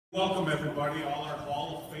Welcome everybody, all our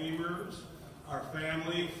Hall of Famers, our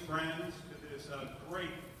family, friends, to this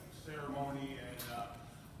great ceremony, and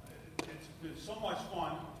it's been so much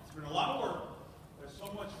fun. It's been a lot of work, but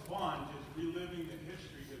so much fun just reliving the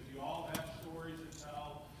history, because you all have stories to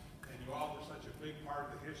tell, and you all are such a big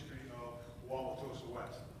part of the history of Wauwatosa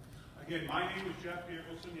West. Again, my name is Jeff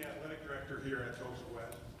Nicholson, the athletic director here at Tosa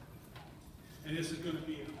West, and this is going to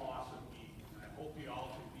be an awesome meeting. I hope you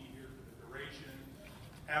all can be here for the duration.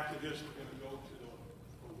 After this, we're going to go to the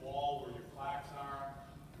wall where your plaques are.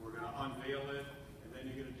 We're going to unveil it, and then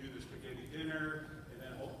you're going to do the spaghetti dinner, and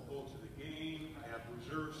then we'll go to the game. I have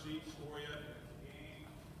reserved seats for you at the game,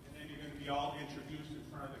 and then you're going to be all introduced in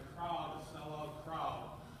front of the crowd, a sellout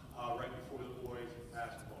crowd, right before the boys'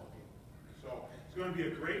 basketball game. So it's going to be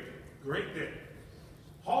a great, great day.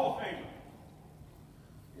 Hall of Fame.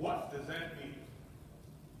 What does that mean?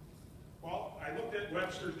 Well, I looked at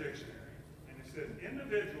Webster's dictionary. It says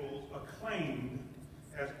individuals acclaimed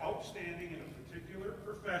as outstanding in a particular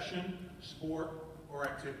profession, sport, or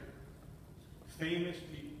activity. Famous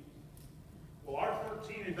people. Well, our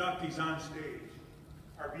 13 inductees on stage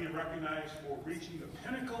are being recognized for reaching the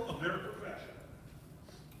pinnacle of their profession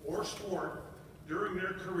or sport during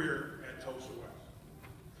their career at Tosa West.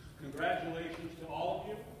 Congratulations to all of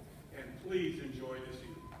you, and please enjoy this evening.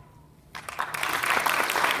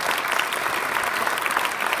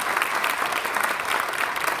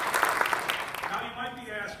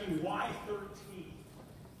 Why 13?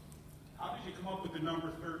 How did you come up with the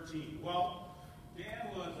number 13? Well,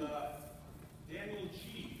 Daniel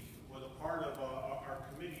G. was a part of our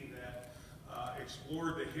committee that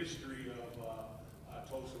explored the history of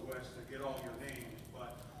Tosa West to get all your names.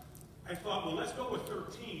 But I thought, well, let's go with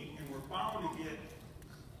 13, and we're bound to get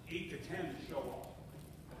 8 to 10 to show up.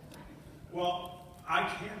 Well, I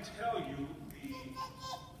can't tell you the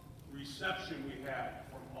reception we had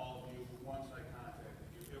from all of you once I contacted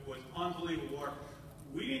you. It was unbelievable.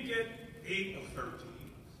 We didn't get 8 of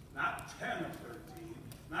 13, not 10 of 13,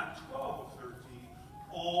 not 12 of 13.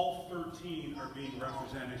 All 13 are being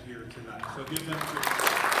represented here tonight. So give them a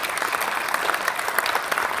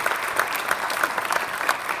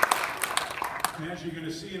And as you're going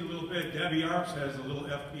to see in a little bit, Debbie Arps has a little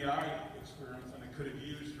FBI experience, and I could have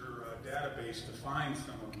used her database to find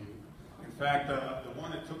some of you. In fact, the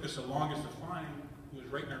one that took us the longest to find was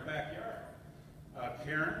right in our backyard.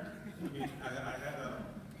 Karen, I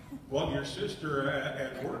had your sister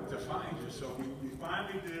at work to find you, so we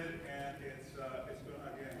finally did, and it's going to,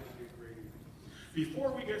 again, it'll be a great evening.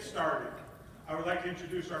 Before we get started, I would like to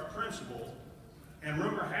introduce our principal, and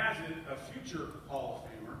rumor has it, a future Hall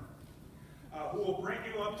of Famer, who will bring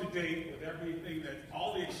you up to date with everything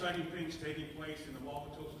all the exciting things taking place in the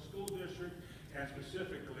Wauwatosa School District, and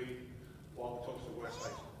specifically Wauwatosa West High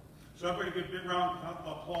School. So everybody give a big round of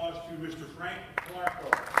applause to Mr. Frank Clarko.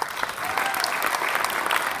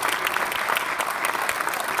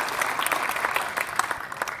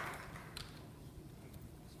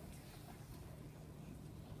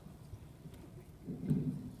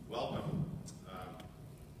 Welcome.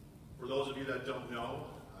 For those of you that don't know,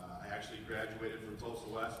 I actually graduated from Tosa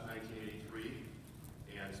West in 1983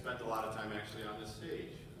 and spent a lot of time actually on this stage.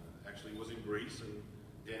 Actually was in Greece, and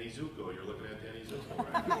Danny Zuko, you're looking at Danny Zuko,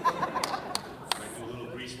 right? Might do a little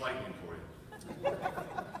Grease lightning for you.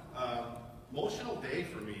 Emotional day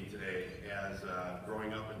for me today, as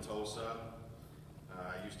growing up in Tosa.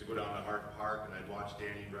 I used to go down to Hart Park and I'd watch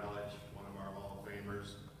Danny Relich, one of our Hall of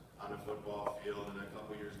Famers, on the football field, and a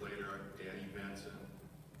couple years later, Danny Benson.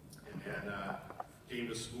 And then came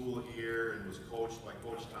to school here and was coached by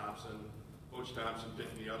Coach Thompson. Coach Thompson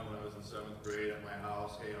picked me up when I was in 7th grade at my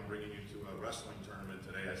house. Hey, I'm bringing you to a wrestling tournament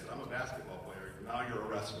today. I said, I'm a basketball player. Now you're a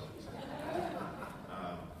wrestler.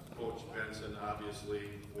 Coach Benson,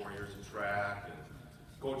 obviously, 4 years of track. And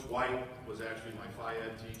Coach White was actually my Phi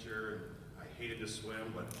Ed teacher. And I hated to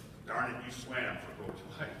swim, but darn it, you swam for Coach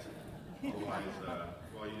White. Otherwise,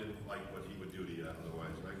 well, you didn't like what he would do to you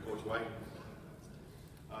otherwise, right, Coach White?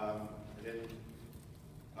 And then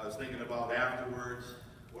I was thinking about afterwards,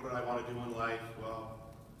 what did I want to do in life? Well,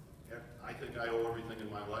 I think I owe everything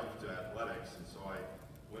in my life to athletics, and so I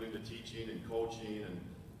went into teaching and coaching, and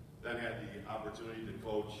then had the opportunity to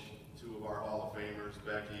coach 2 of our Hall of Famers,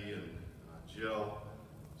 Becky and Jill,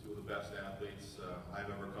 2 of the best athletes I've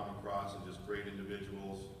ever come across, and just great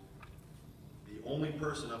individuals. The only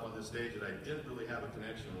person up on this stage that I didn't really have a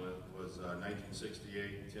connection with was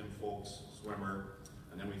 1968, Tim Folks, swimmer.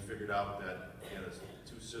 And then we figured out that he had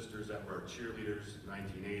 2 sisters that were cheerleaders in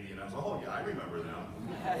 1980, and I was like, oh yeah, I remember them.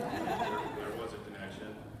 there was a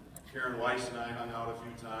connection. Karen Weiss and I hung out a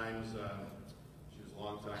few times. She was a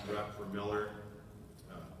longtime rep for Miller.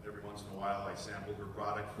 There once in a while I sampled her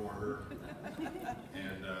product for her.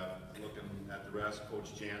 And looking at the rest,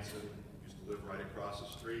 Coach Jansen used to live right across the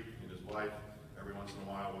street, and his wife, every once in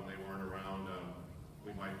a while when they weren't around,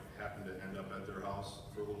 we might happen to end up at their house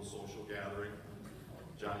for a little social gathering.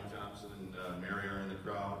 Johnny Thompson and Mary are in the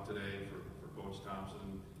crowd today for Coach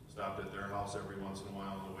Thompson. Stopped at their house every once in a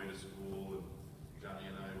while on the way to school, and Johnny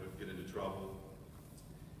and I would get into trouble.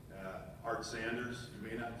 Art Sanders, you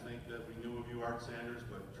may not think that we knew of you, Art Sanders,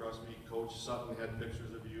 but trust me, Coach Sutton had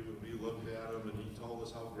pictures of you, and we looked at them, and he told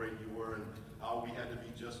us how great you were, and how we had to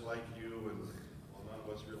be just like you, and well, none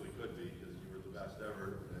of us really could be, because you were the best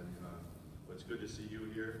ever, and but it's good to see you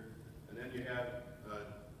here. And then you have,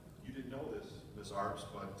 you didn't know this, Miss Arps,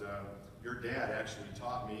 but your dad actually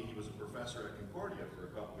taught me. He was a professor at Concordia for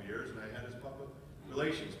a couple of years, and I had his public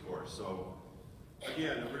relations course. So,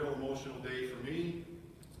 again, a real emotional day for me,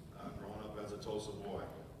 growing up as a Tosa boy.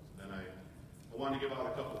 Then I wanted to give out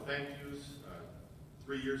a couple of thank yous.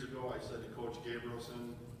 3 years ago, I said to Coach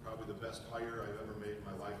Gabrielson, probably the best hire I've ever made in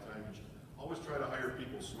my lifetime. You should always try to hire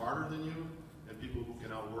people smarter than you and people who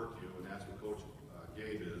can outwork you, and that's what Coach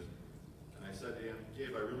Gabe is. And I said to him,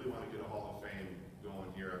 Gabe, I really want to get a Hall of Fame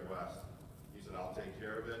going here at West. He said, I'll take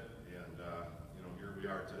care of it, and you know, here we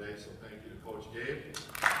are today, so thank you to Coach Gabe.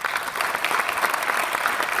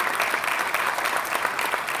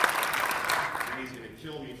 He's going to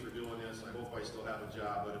kill me for doing this. I hope I still have a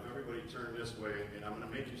job, but if everybody turn this way, and I'm going to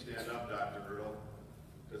make you stand up, Dr. Ertl,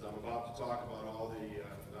 because I'm about to talk about all the,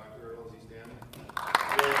 Dr. Ertl, is he standing?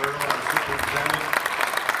 Bill Ertl, our superintendent.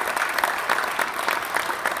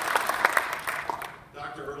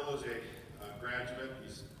 Dr. Ertl is a graduate.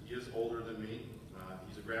 He is older than me.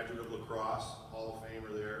 He's a graduate of lacrosse, Hall of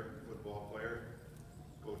Famer there, football player.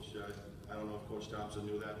 Coach, I don't know if Coach Thompson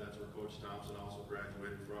knew that. That's where Coach Thompson also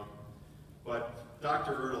graduated from. But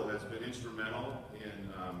Dr. Ertl has been instrumental in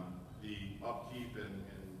the upkeep and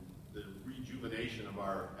the rejuvenation of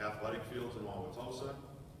our athletic fields in Wauwatosa.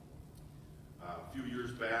 A few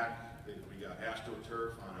years back, we got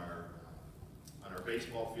AstroTurf on our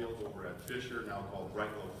baseball fields over at Fisher, now called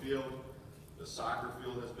Brightlow Field. The soccer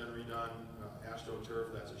field has been redone,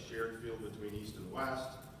 AstroTurf. That's a shared field between East and West.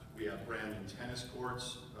 We have brand new tennis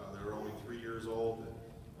courts that are only 3 years old,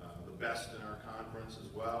 the best in our conference as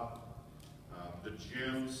well. The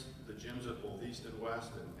gyms at both East and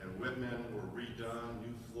West and Whitman were redone,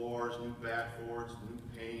 new floors, new backboards, new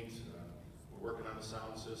paint. We're working on the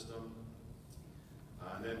sound system.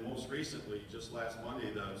 And then most recently, just last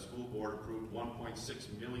Monday, the school board approved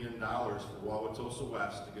 $1.6 million for Wauwatosa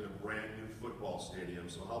West to get a brand new football stadium.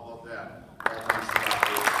 So how about that? All thanks to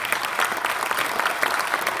Dr.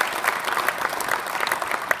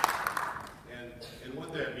 And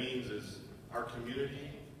what that means is our community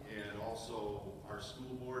and also our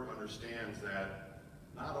school board understands that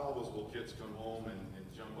not always will kids come home and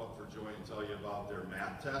jump up for joy and tell you about their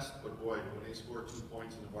math test, but boy, when they score 2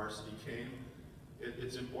 points in the varsity game,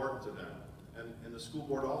 it's important to them. And the school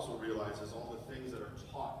board also realizes all the things that are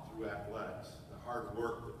taught through athletics, the hard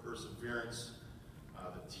work, the perseverance,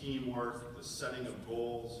 the teamwork, the setting of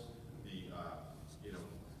goals, the you know,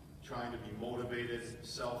 trying to be motivated,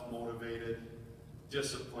 self-motivated,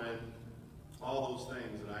 disciplined, all those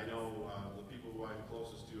things. And I know the people who I'm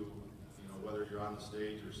closest to, you know, whether you're on the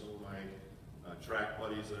stage or some of my track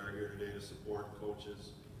buddies that are here today to support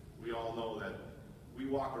coaches, we all know that we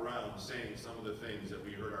walk around saying some of the things that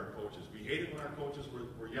we heard our coaches. We hated when our coaches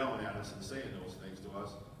were yelling at us and saying those things to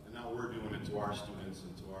us, and now we're doing it to our students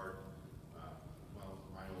and to our, well,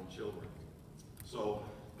 my own children. So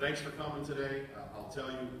thanks for coming today. I'll tell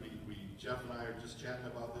you, Jeff and I are just chatting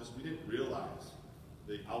about this. We didn't realize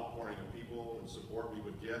the outpouring of people and support we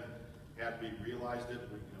would get. Had we realized it,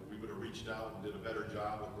 we would have reached out and did a better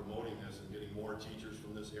job of promoting this and getting more teachers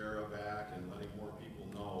from this era back and letting more people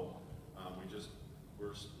know.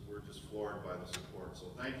 We're just floored by the support. So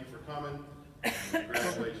thank you for coming, and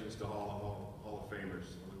congratulations to all Hall of Famers.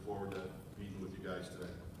 I look forward to meeting with you guys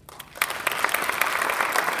today.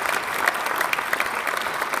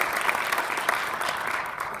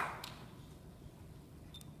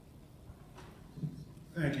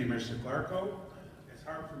 Thank you, Mr. Clarko. It's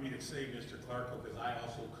hard for me to say Mr. Clarko because I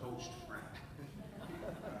also coached Frank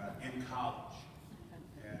in college.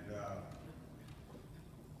 And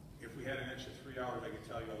if we had an extra 3 hours, I could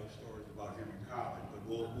tell you all the stories about him in college, but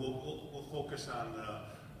we'll focus on the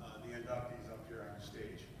inductees up here on the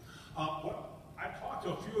stage. I've talked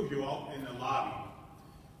to a few of you out in the lobby,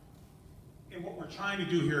 and what we're trying to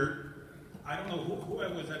do here, I don't know who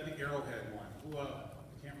was at the Arrowhead one.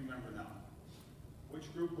 I can't remember now.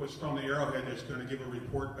 Which group was from the Arrowhead that's going to give a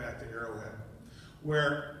report back to Arrowhead?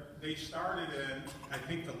 Where they started, and I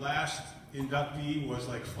think the last inductee was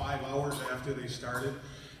like 5 hours after they started,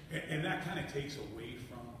 and that kind of takes away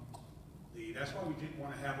from that's why we didn't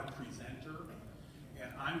want to have a presenter,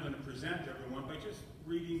 and I'm going to present everyone by just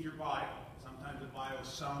reading your bio. Sometimes the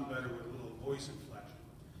bios sound better with a little voice inflection.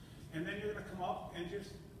 And then you're going to come up and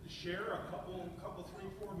just share a couple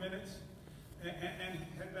 3-4 minutes and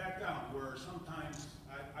head back down, where sometimes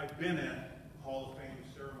I've been at Hall of Fame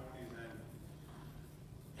ceremonies and,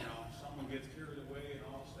 you know, someone gets carried away and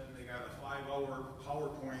all of a sudden they got a 5-hour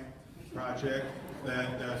PowerPoint project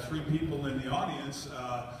that 3 people in the audience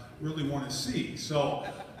really want to see. So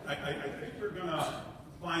I think we're going to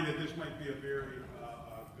find that this might be a very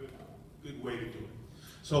good way to do it.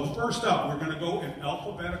 So first up, we're going to go in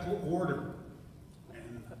alphabetical order.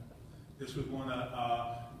 And this was one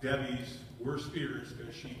of Debbie's worst fears,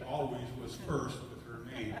 because she always was first with her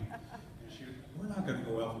name. And we're not going to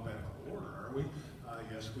go alphabetical order, are we?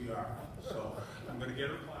 Yes, we are. So I'm going to get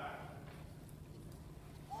her plaque.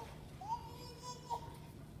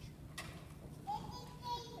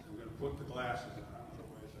 I'm going to put the glasses on.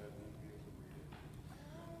 Otherwise I won't be able to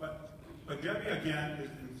read it. But Debbie, again, is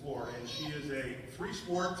in Florida, and she is a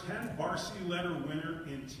 3-sport, 10 varsity letter winner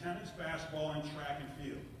in tennis, basketball, and track and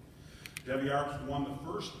field. Debbie Arps won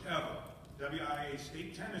the first ever WIA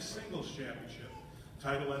State Tennis Singles Championship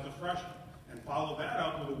title as a freshman, and followed that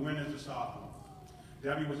up with a win as a sophomore.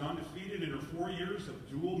 Debbie was undefeated in her 4 years of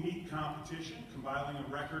dual meet competition, compiling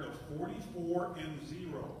a record of 44-0.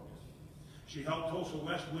 She helped Tulsa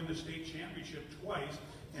West win the state championship twice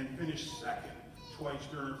and finished second twice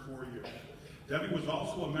during 4 years. Debbie was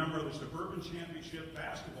also a member of the Suburban Championship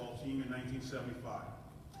basketball team in 1975.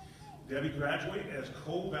 Debbie graduated as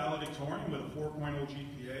co-valedictorian with a 4.0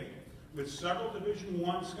 GPA. With several Division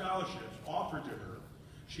I scholarships offered to her,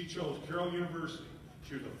 she chose Carroll University.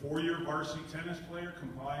 She was a 4-year varsity tennis player,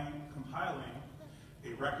 compiling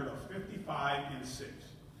a record of 55-6.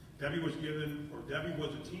 Debbie was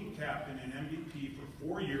a team captain and MVP for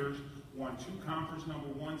 4 years, won 2 conference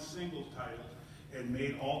 #1 singles titles, and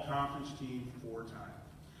made all-conference team 4 times.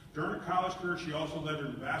 During her college career, she also led her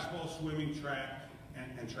in basketball, swimming, track,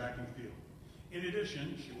 and track and field. In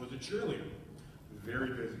addition, she was a cheerleader. Very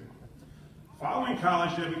busy. Following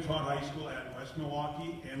college, Debbie taught high school at West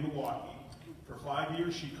Milwaukee and Milwaukee. For 5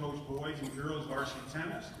 years, she coached boys and girls varsity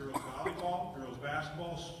tennis, girls volleyball, girls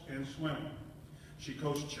basketball, and swimming. She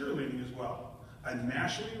coached cheerleading as well. A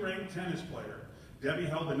nationally ranked tennis player, Debbie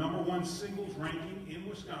held the #1 singles ranking in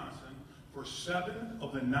Wisconsin for 7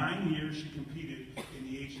 of the 9 years she competed in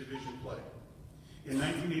the H Division play. In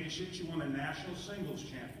 1986, she won a national singles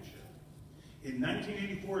championship. In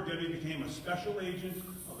 1984, Debbie became a special agent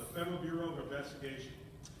of the Federal Bureau of Investigation.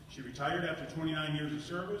 She retired after 29 years of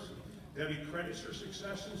service. Debbie credits her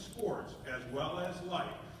success in sports as well as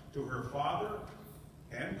life to her father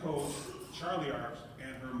and coach, Charlie Arps,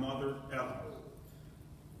 and her mother, Ellen.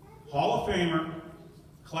 Hall of Famer,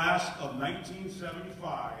 class of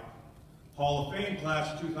 1975, Hall of Fame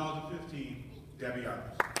class of 2015, Debbie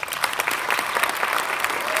Arps.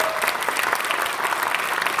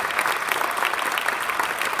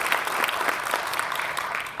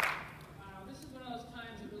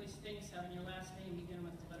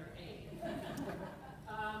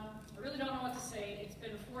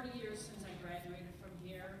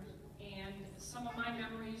 Some of my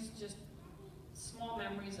memories, just small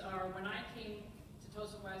memories, are when I came to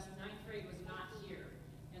Tulsa West, 9th grade was not here.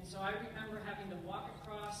 And so I remember having to walk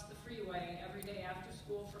across the freeway every day after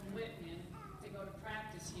school from Whitman to go to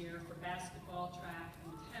practice here for basketball, track,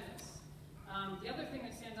 and tennis. The other thing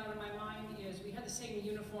that stands out in my mind is we had the same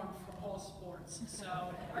uniform for all sports. So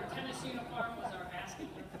our tennis uniform was our basket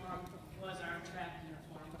uniform, was our track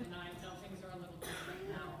uniform, and I know things are a little different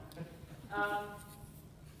now.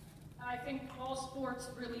 I think all sports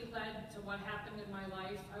really led to what happened in my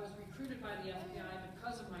life. I was recruited by the FBI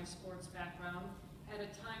because of my sports background at a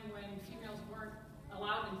time when females weren't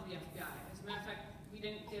allowed into the FBI. As a matter of fact, we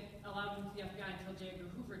didn't get allowed into the FBI until J. Edgar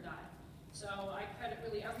Hoover died. So I credit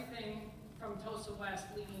really everything from Tulsa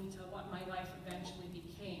West leading to what my life eventually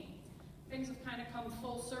became. Things have kind of come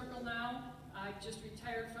full circle now. I just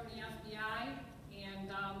retired from the FBI,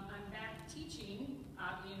 and I'm back teaching,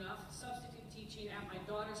 oddly enough, substitute teaching at my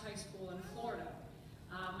daughter's high school in Florida.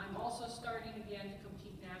 I'm also starting again to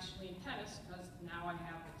compete nationally in tennis because now I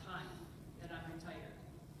have the time that I'm retired.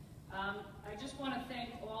 I just want to thank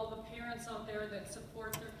all the parents out there that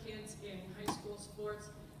support their kids in high school sports.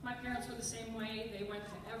 My parents were the same way. They went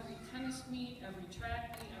to every tennis meet, every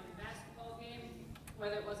track meet, every basketball game,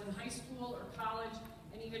 whether it was in high school or college,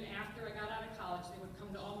 and even after I got out of college, they would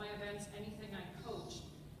come to all my events, anything I coached.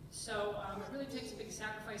 So it really takes a big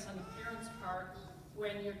sacrifice on the parents' part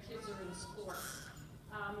when your kids are in sports.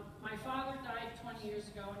 My father died 20 years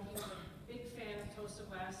ago, and he was a big fan of Tosa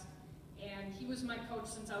West, and he was my coach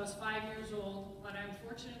since I was 5 years old, but I'm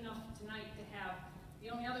fortunate enough tonight to have the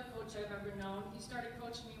only other coach I've ever known. He started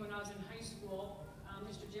coaching me when I was in high school,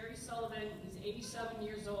 Mr. Jerry Sullivan. He's 87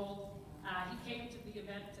 years old. He came to the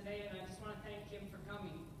event today, and I just want to thank him for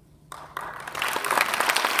coming.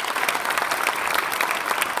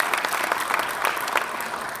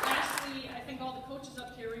 Lastly, I think all the coaches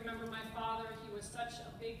up here remember my father. He was such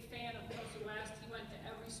a big fan of Tosa West. He went to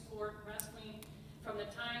every sport, wrestling, from the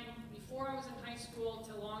time before I was in high school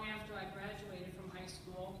to long after I graduated from high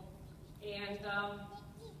school. And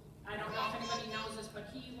I don't know if anybody knows this, but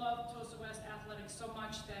he loved Tosa West athletics so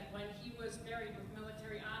much that when he was buried with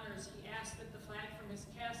military honors, he asked that the flag from his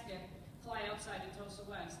casket fly outside of Tosa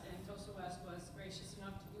West, and Tosa West was gracious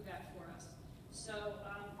enough to do that for us. So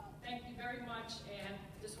thank you very much, and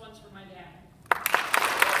this one's for my dad.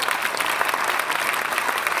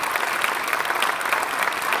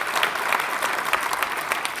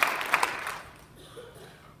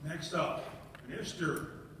 Next up, Mr.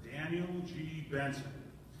 Daniel G. Benson.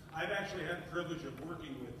 I've actually had the privilege of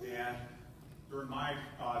working with Dan during my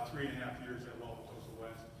 3.5 years at Wauwatosa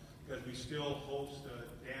West, because we still host a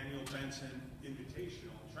Daniel Benson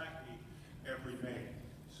Invitational track meet every May.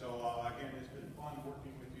 So again, it's been fun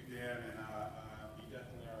working with you, Dan, and you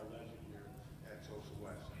definitely are a legend here at Tosa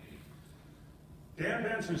West. Dan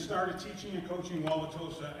Benson started teaching and coaching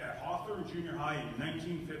Wauwatosa at Hawthorne Junior High in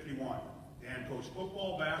 1951. Dan coached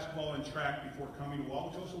football, basketball, and track before coming to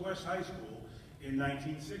Wauwatosa West High School in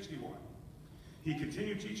 1961. He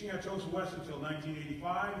continued teaching at Tosa West until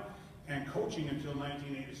 1985 and coaching until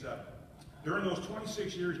 1987. During those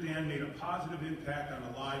 26 years, Dan made a positive impact on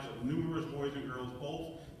the lives of numerous boys and girls,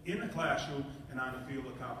 both in the classroom and on the field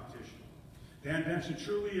of competition. Dan Benson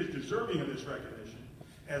truly is deserving of this recognition,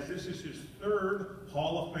 as this is his 3rd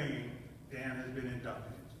Hall of Fame Dan has been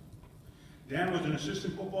inducted into. Dan was an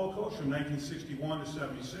assistant football coach from 1961 to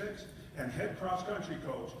 76, and head cross-country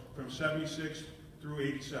coach from 76 through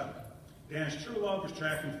 87. Dan's true love was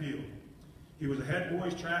track and field. He was a head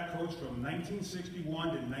boys track coach from 1961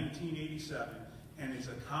 to 1987, and his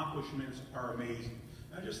accomplishments are amazing.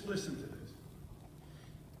 Now just listen to this.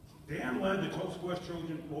 Dan led the Tosa West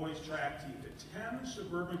Trojan boys track team to 10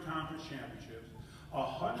 suburban conference championships,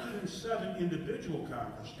 107 individual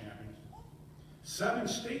conference champions, 7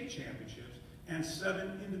 state championships, and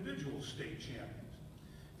 7 individual state champions.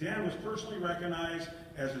 Dan was personally recognized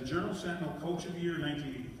as the Journal Sentinel Coach of the Year in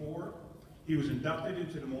 1984. He was inducted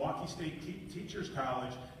into the Milwaukee State Teachers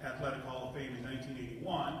College Athletic Hall of Fame in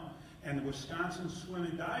 1981 and the Wisconsin Swim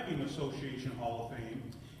and Diving Association Hall of Fame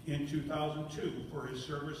in 2002 for his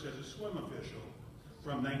service as a swim official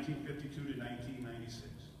from 1952 to 1996.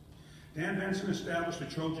 Dan Benson established the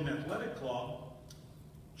Trojan Athletic Club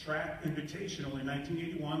Track Invitational in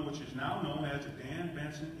 1981, which is now known as the Dan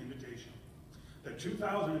Benson Invitational. The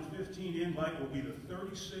 2015 invite will be the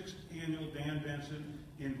 36th annual Dan Benson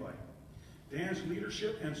invite. Dan's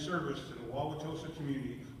leadership and service to the Wauwatosa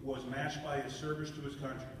community was matched by his service to his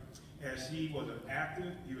country, as he was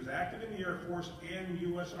active in the Air Force and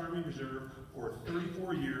U.S. Army Reserve for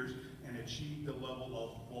 34 years and achieved the level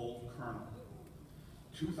of full colonel.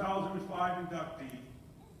 2005 inductee,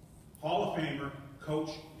 Hall of Famer,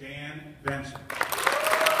 Coach Dan Benson.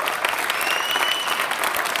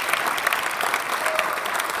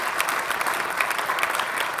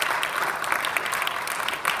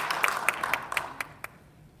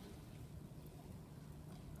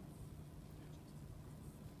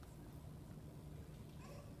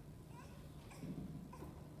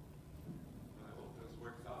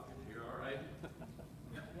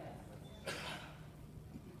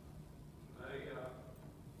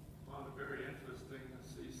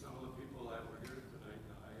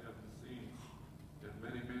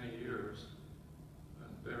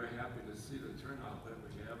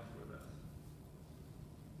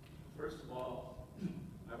 First of all,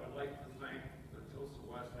 I would like to thank the Tosa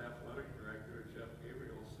West Athletic Director, Jeff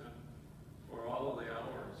Gabrielson, for all of the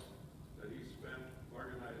hours that he spent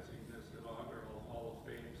organizing this inaugural Hall of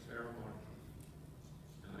Fame ceremony.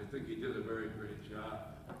 And I think he did a very great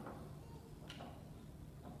job.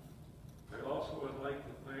 I also would like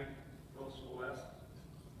to thank Tosa West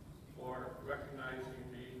for recognizing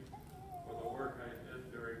me for the work I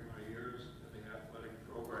did during my years in the athletic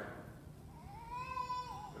program.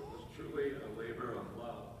 It was truly a labor of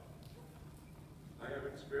love. I have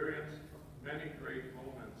experienced many great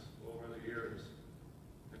moments over the years,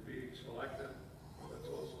 and being selected for the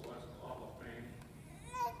Tosa West Hall of Fame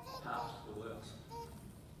tops the list.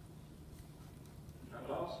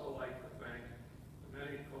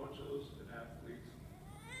 athletes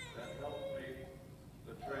that helped make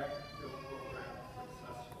the track and field program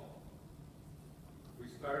successful. We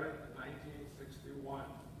started in 1961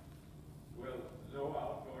 with no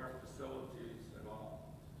outdoor facilities at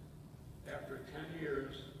all. After 10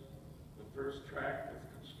 years, the first track was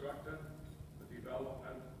constructed, the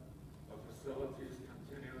development of facilities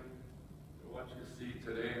continued to what you see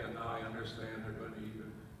today, and now I understand they're going to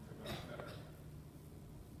even better.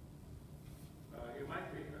 You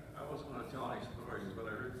might be, I wasn't going to tell any stories, but I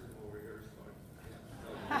heard some over here, so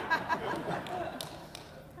I have to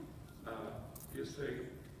tell you. You see,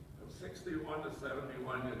 from 61 to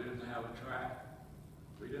 71, you didn't have a track.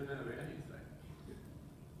 We didn't have anything.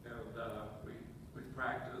 And we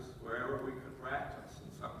practiced wherever we could practice,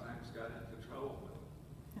 and sometimes got into trouble with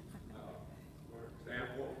it. For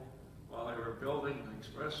example, while they were building the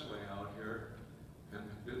expressway out here and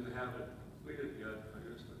didn't have it completed yet, I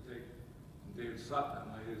used to take Dave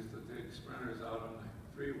Sutton, I used to take sprinters out on the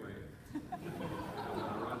freeway and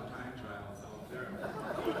run time trials out there.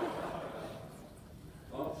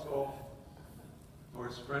 Also,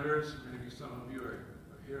 for sprinters, maybe some of you are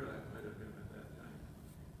here, that might have been at that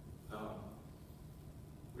time.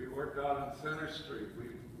 We worked out on Center Street.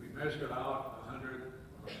 We measured out 100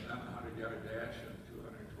 100-yard dash and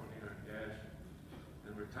 220-yard dash,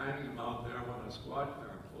 and we're timing them out there when a squad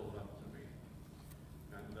car pulled up to me.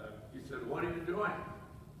 And he said, "What are you doing?"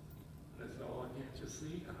 And I said, "Well, can't you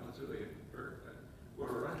see?" And I was really hurt.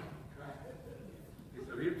 "We're running track." He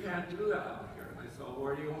said, "Well, you can't do that out here." And I said, "Well,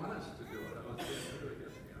 where do you want us to do it?" I was getting really get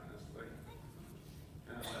me on this thing.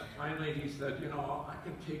 And finally he said, "You know, I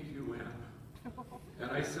can take you in."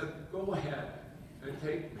 And I said, "Go ahead and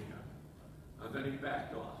take me in." And then he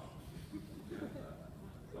backed off. And,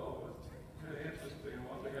 so it was kind of interesting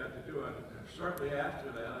what we had to do. And shortly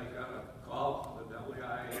after that, I got a call from the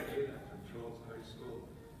WIAA that controls high school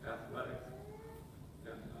athletics.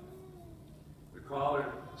 And the caller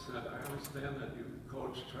said, "I understand that you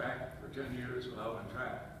coached track for 10 years without a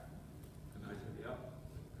track." And I said, "Yep."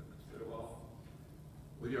 And I said, "Well,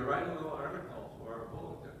 will you write a little article for our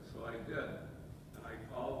bulletin?" So I did. And I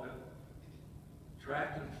called it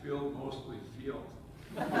 "Track and Field, Mostly Field."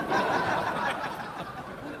 It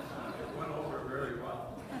went over very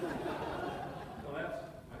well. So that's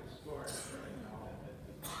my story right now.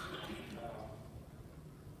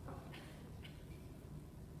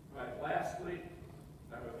 Right, lastly,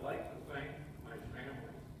 I would like to thank my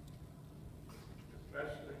family,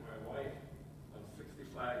 especially my wife of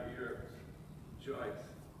 65 years, Joyce,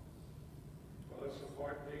 for the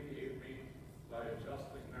support they gave me by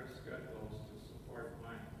adjusting their schedules to support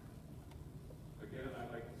mine. Again,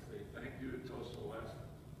 I'd like to say thank you to Tosa West,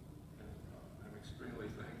 and I'm extremely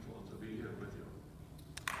thankful to be here with you.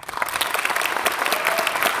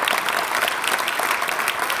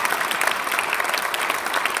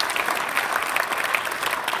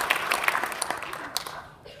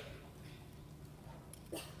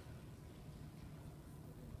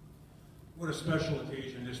 What a special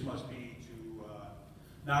occasion this must be to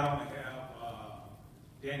not only have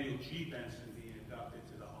Daniel G. Benson being inducted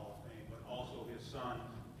to the Hall of Fame, but also his son,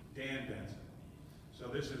 Dan Benson. So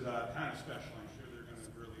this is kind of special. I'm sure they're going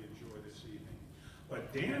to really enjoy this evening.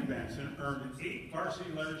 But Dan Benson earned 8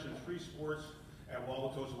 varsity letters in 3 sports at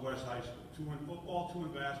Wauwatosa West High School, 2 in football, 2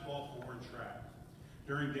 in basketball, 4 in track.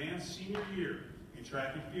 During Dan's senior year in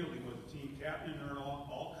track and field, he was the team captain and earned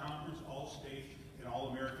all-conference, all-state, and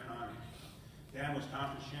all-American honors. Dan was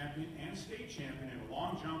conference champion and state champion in a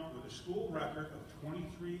long jump with a school record of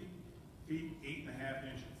 23 feet 8.5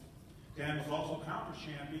 inches. Dan was also conference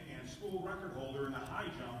champion and school record holder in the high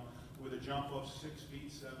jump with a jump of 6 feet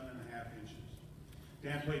 7.5 inches.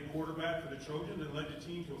 Dan played quarterback for the Trojans and led the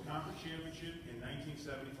team to a conference championship in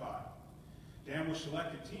 1975. Dan was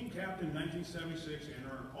selected team captain in 1976 and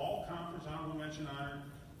earned all conference honorable mention honor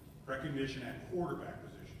recognition at quarterback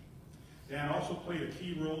position. Dan also played a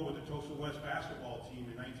key role with the Tosa West basketball team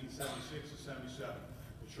in 1976 to 77.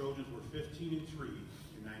 The Trojans were 15-3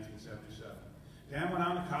 in 1977. Dan went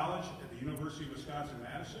on to college at the University of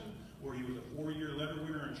Wisconsin-Madison, where he was a 4-year letter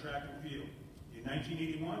winner in track and field. In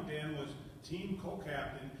 1981, Dan was team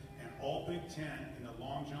co-captain and All-Big Ten in the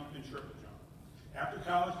long jump and triple jump. After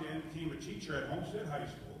college, Dan became a teacher at Homestead High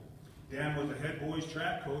School. Dan was the head boys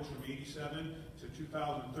track coach from 87 to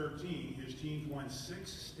 2013. His teams won 6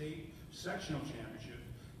 state sectional championships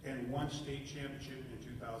and 1 state championship in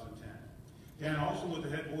 2010. Dan also was the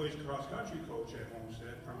head boys cross-country coach at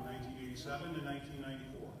Homestead from 1987 to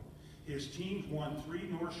 1994. His teams won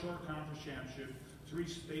 3 North Shore Conference championships, 3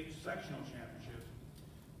 state sectional championships,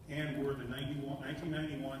 and were the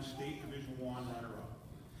 1991 State Division I runner-up.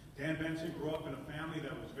 Dan Benson grew up in a family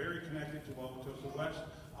that was very connected to Wauwatosa West.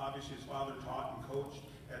 Obviously, his father taught and coached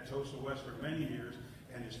at Tosa West for many years,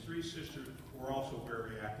 and his three sisters were also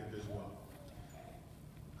very active as well.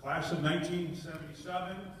 Class of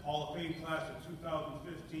 1977, Hall of Fame class of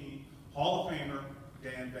 2015, Hall of Famer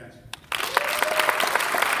Dan Benson.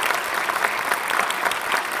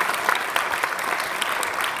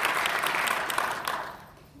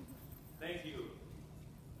 Thank you.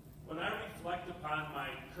 When I reflect upon my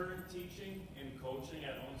current teaching and coaching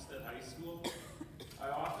at Olmsted High School, I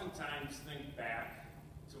oftentimes think back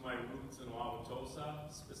to my roots in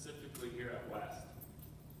Wauwatosa, specifically here at West.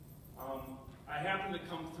 I happened to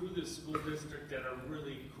come through this school district at a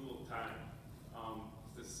really cool time.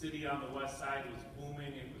 The city on the west side was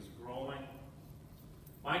booming, it was growing.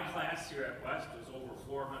 My class here at West was over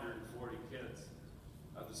 440 kids.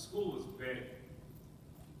 The school was big.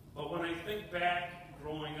 But when I think back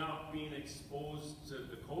growing up, being exposed to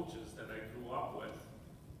the coaches that I grew up with,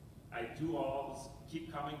 I do always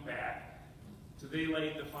keep coming back to they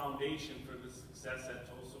laid the foundation for the success at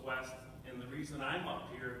Tosa West, and the reason I'm up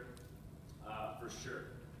here for sure.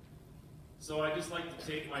 So I just like to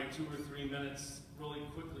take my 2 or 3 minutes really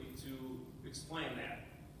quickly to explain that.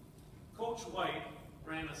 Coach White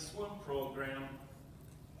ran a swim program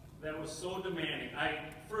that was so demanding.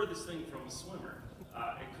 Furthest thing from a swimmer,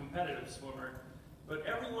 a competitive swimmer, but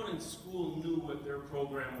everyone in school knew what their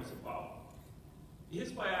program was about.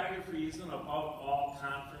 His biography isn't about all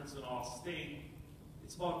conference and all state,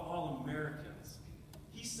 it's about all Americans.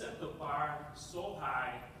 He set the bar so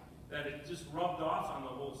high that it just rubbed off on the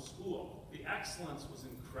whole school. The excellence was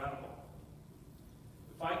incredible.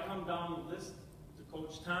 If I come down the list to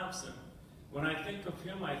Coach Thompson, when I think of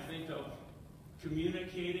him, I think of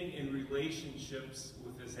communicating in relationships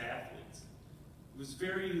with his athletes. It was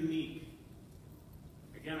very unique.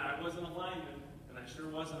 Again, I wasn't a lineman, and I sure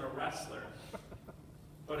wasn't a wrestler.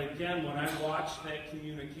 But again, when I watched that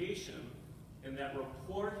communication and that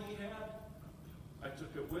rapport he had, I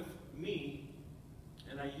took it with me,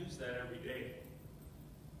 and I use that every day.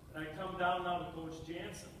 And I come down now to Coach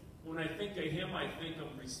Jansen. When I think of him, I think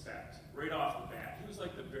of respect, right off the bat. He was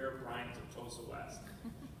like the Bear Bryant of Tosa West.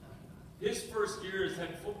 His first year as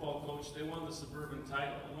head football coach, they won the Suburban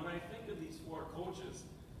title. And when I think of these 4 coaches,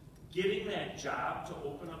 getting that job to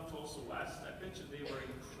open up Tosa West, I bet you they were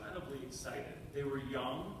incredibly excited. They were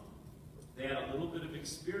young, they had a little bit of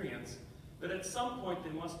experience, but at some point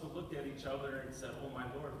they must have looked at each other and said, oh my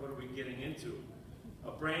Lord, what are we getting into?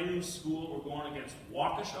 A brand new school, we're going against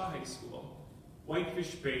Waukesha High School,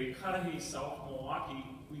 Whitefish Bay, Cudahy South, Milwaukee,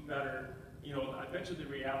 we better, I bet you the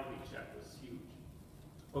reality check was huge.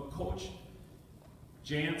 But Coach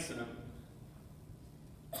Jansen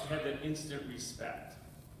had that instant respect.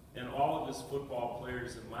 And all of his football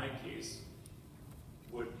players, in my case,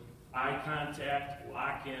 would eye contact,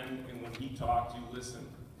 lock in, and when he talked, you listened.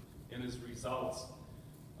 And his results,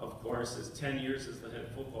 of course, his 10 years as the head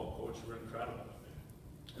football coach were incredible.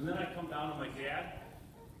 And then I come down to my dad.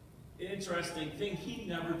 Interesting thing, he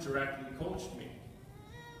never directly coached me.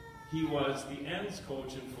 He was the ends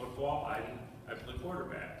coach in football. I play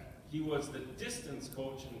quarterback. He was the distance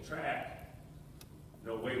coach in track.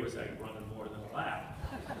 No way was I running more than a lap.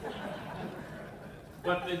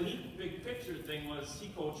 But the neat big picture thing was he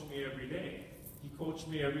coached me every day. He coached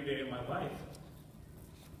me every day of my life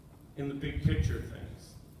in the big picture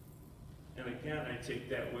things. And again, I take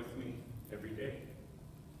that with me every day.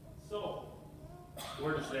 So,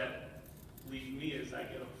 where does that leave me is I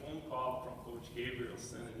get a phone call from Coach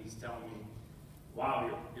Gabrielson, and he's telling me, wow,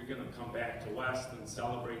 you're going to come back to West and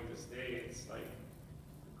celebrate this day. It's like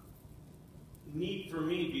neat for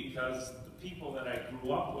me because the people that I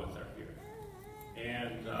grew up with are here.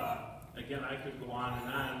 And again, I could go on and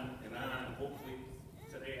on and on. Hopefully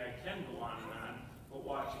today I can go on and on, but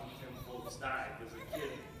watching Tim Folks dive as a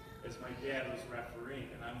kid, as my dad was refereeing,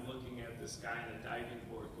 and I'm looking at this guy on a diving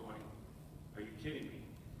board going, are you kidding me?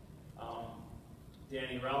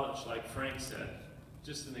 Danny Relich, like Frank said,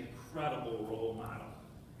 just an incredible role model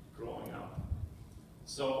growing up.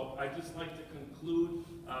 So I'd just like to conclude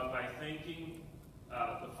by thanking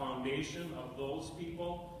the foundation of those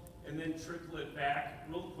people, and then trickle it back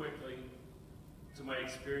real quickly to my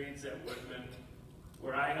experience at Whitman,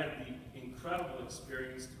 where I had the incredible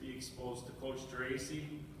experience to be exposed to Coach Tracy,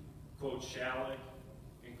 Coach Shalik,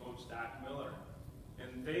 and Coach Doc Miller.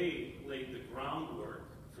 And they laid the groundwork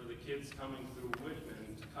for the kids coming through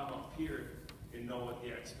Whitman to come up here and know what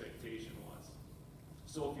the expectation was.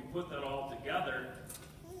 So if you put that all together,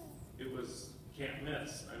 it was can't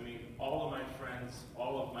miss. I mean, all of my friends,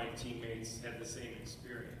 all of my teammates had the same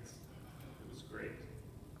experience. It was great.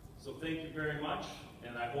 So thank you very much.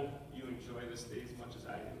 and I hope you enjoy this day as much as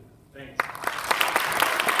I do. Thanks.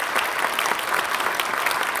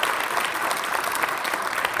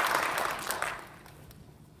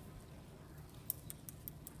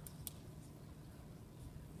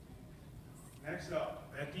 Next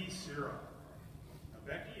up, Becky Ciro. Now,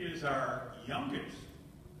 Becky is our youngest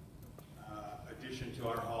addition to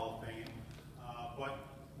our Hall of Fame, but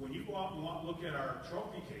when you go out and look at our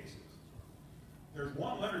trophy cases, there's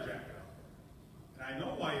one letter jacket up there. And I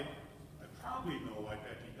probably know why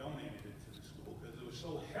Becky donated it to the school, because it was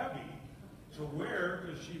so heavy to wear,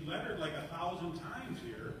 because she lettered like 1,000 times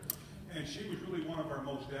here, and she was really one of our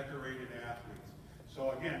most decorated athletes.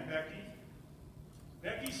 So again,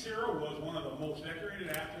 Becky Ciro was one of the most decorated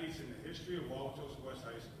athletes in the history of Wauwatosa West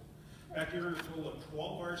High School. Becky earned a total of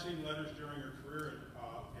 12 varsity letters during her career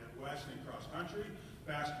at West in cross country,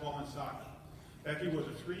 basketball, and soccer. Becky was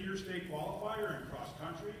a 3-year state qualifier in cross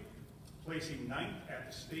country, placing 9th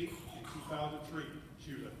at the state in 2003.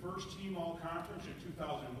 She was a first team all-conference in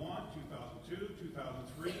 2001, 2002,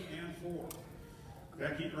 2003, and 4.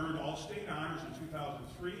 Becky earned all-state honors in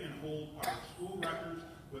 2003 and hold our school records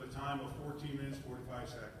with a time of 14 minutes, 45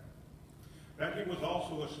 seconds. Becky was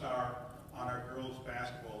also a star on our girls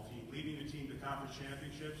basketball team, leading the team to conference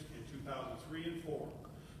championships in 2003 and 4.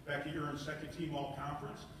 Becky earned second team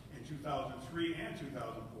all-conference in 2003 and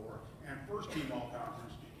 2004, and first team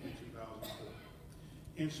all-conference in 2004.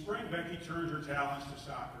 In spring, Becky turned her talents to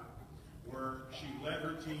soccer, where she led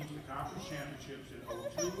her teams to conference championships in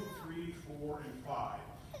 02, 3, 4, and 5,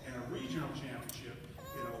 and a regional championship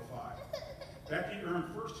in 05. Becky earned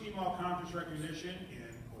first team all-conference recognition in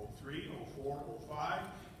 03, 04, 05,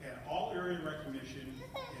 and all-area recognition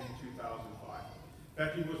in 2005.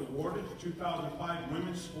 Becky was awarded the 2005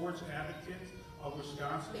 Women's Sports Advocate of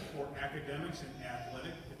Wisconsin for academics and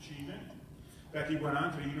athletic achievement. Becky went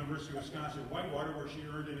on to the University of Wisconsin-Whitewater, where she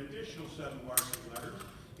earned an additional 7 varsity letters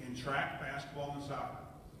in track, basketball, and soccer.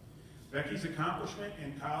 Becky's accomplishment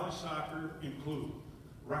in college soccer include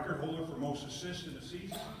record holder for most assists in a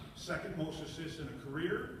season, second most assists in a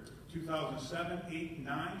career, 2007, 8,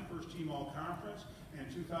 9 first team all-conference, and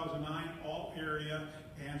 2009 all-area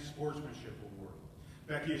and sportsmanship award.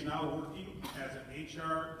 Becky is now working as an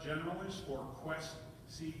HR generalist for Quest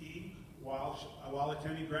CE while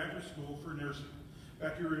attending graduate school for nursing.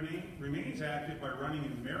 Becky remains active by running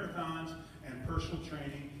in marathons and personal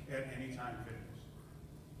training at Anytime Fitness.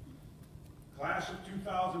 Class of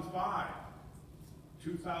 2005,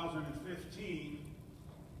 2015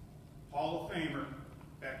 Hall of Famer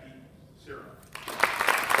Becky Ciro.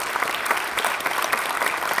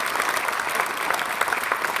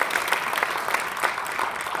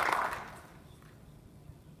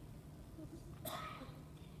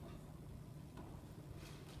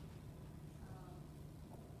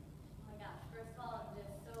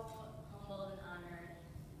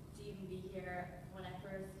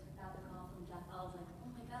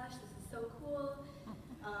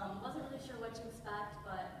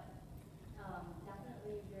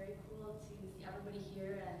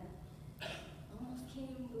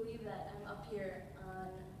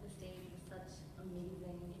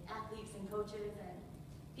 Coaches and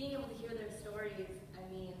being able to hear their stories. I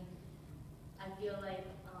mean, I feel like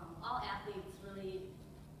all athletes really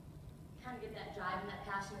kind of get that drive and that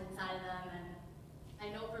passion inside of them, and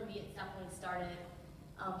I know for me it's definitely started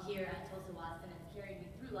here at Tosa West, and it's carried me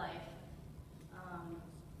through life.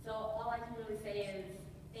 So all I can really say is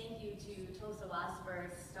thank you to Tosa West for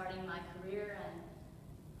starting my career, and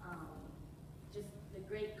just the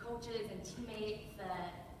great coaches and teammates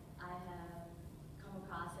that I have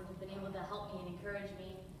across and have been able to help me and encourage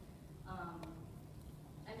me.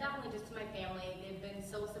 And definitely just to my family, they've been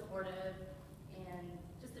so supportive and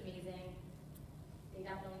just amazing. They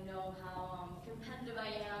definitely know how competitive I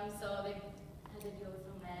am, so they've had to deal with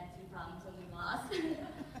some of my attitude problems when we lost.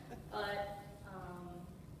 But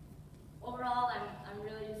overall, I'm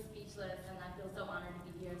really just speechless, and I feel so honored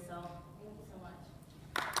to be here, so thank you so much.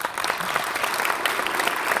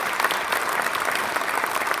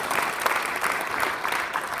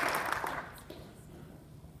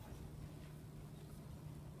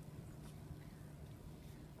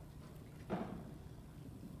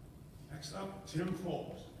 Next up, Tim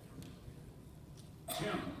Foltz.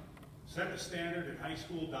 Tim set the standard in high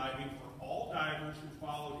school diving for all divers who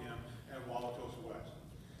followed him at Wauwatosa West.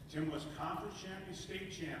 Tim was conference champion,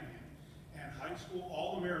 state champion, and high school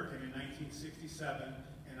All-American in 1967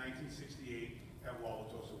 and 1968 at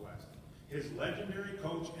Wauwatosa West. His legendary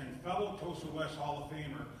coach and fellow Tosa West Hall of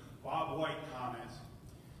Famer, Bob White, comments,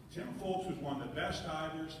 Tim Foltz was one of the best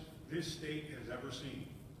divers this state has ever seen.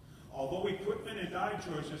 Although equipment and dive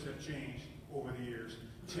choices have changed, over the years,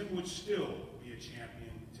 Tim would still be a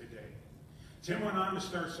champion today. Tim went on to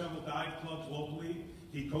start several dive clubs locally.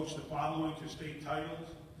 He coached the following to state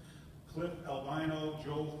titles: Cliff Albino,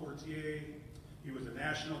 Joe Fortier. He was a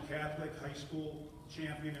National Catholic High School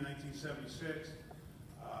champion in 1976.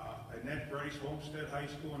 Annette Bryce, Homestead High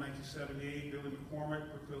School in 1978. Billy McCormick,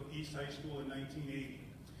 Brookville East High School in 1980.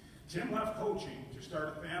 Tim left coaching to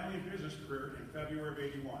start a family and business career in February of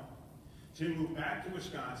 '81. Tim moved back to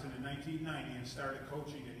Wisconsin in 1990 and started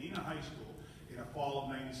coaching at Neenah High School in the fall of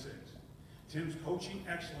 '96. Tim's coaching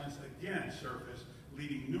excellence again surfaced,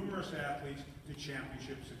 leading numerous athletes to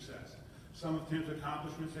championship success. Some of Tim's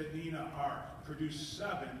accomplishments at Neenah are: produced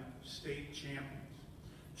 7 state champions,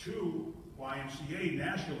 2 YMCA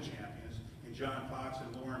national champions in John Fox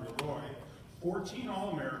and Lauren Leroy, 14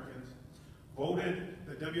 All-Americans, voted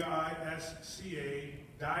the WISCA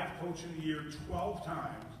Dive Coach of the Year 12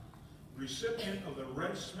 times, recipient of the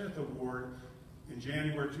Red Smith Award in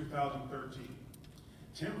January 2013.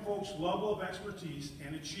 Tim Folk's level of expertise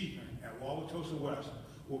and achievement at Wauwatosa West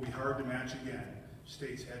will be hard to match again,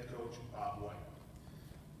 states head coach Bob White.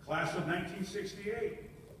 Class of 1968,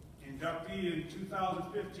 inductee in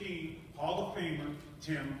 2015, Hall of Famer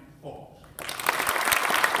Tim Folks.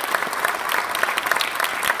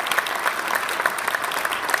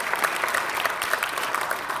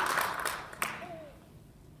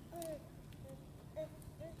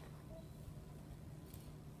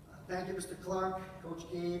 Thank you, Mr. Clark, Coach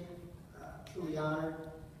Gabe, truly honored.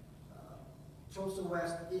 Tosa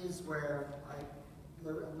West is where I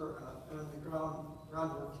learned the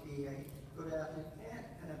groundwork to be a good athlete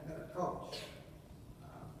and a better coach.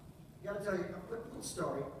 I got to tell you a quick little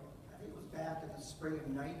story. I think it was back in the spring of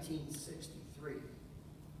 1963.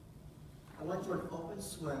 I went to an open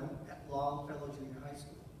swim at Longfellow Junior High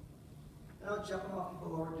School. And I was jumping off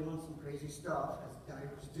people who were doing some crazy stuff, as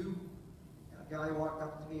divers do. And a guy walked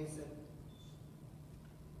up to me and said,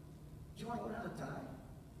 "Do you want to learn how to dive?"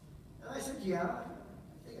 And I said, "Yeah,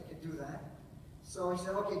 I think I could do that." So he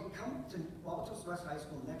said, "Okay, come to Wauwatosa West High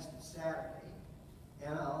School next Saturday,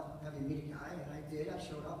 and I'll have you meet a guy." And I did. I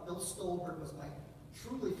showed up. Bill Stolberg was my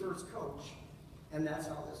truly first coach, and that's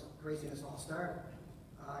how this craziness all started.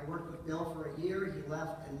 I worked with Bill for a year. He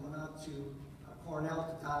left and went on to Cornell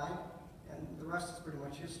to dive, and the rest is pretty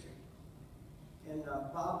much history. And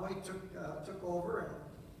Bob White took over, and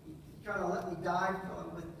he kind of let me dive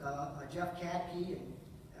with Jeff Katke, and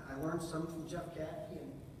I learned some from Jeff Katke.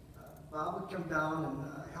 And Bob would come down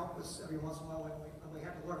and help us every once in a while when we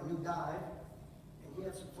had to learn a new dive. And he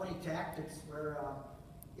had some funny tactics where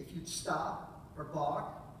if you'd stop or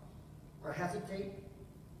balk or hesitate,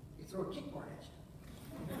 he'd throw a kickboard at you.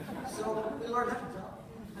 So we learned how to jump,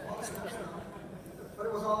 all this kind of stuff. But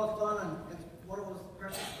it was all fun, and it's one of those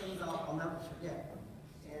precious things I'll never forget.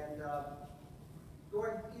 And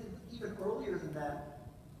going even earlier than that,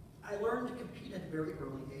 I learned to compete at a very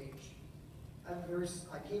early age.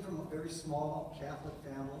 I came from a very small Catholic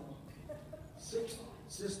family, 6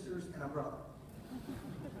 sisters and a brother.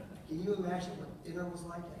 Can you imagine what dinner was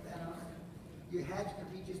like at that hour? You had to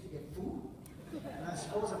compete just to get food. And I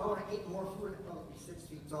suppose if I would have ate more food, I'd probably be 6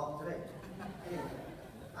 feet tall today. Anyway,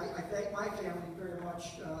 I thank my family very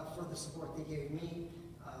much for the support they gave me.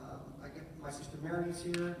 I get my sister Mary's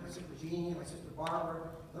here, my sister Jeannie, my sister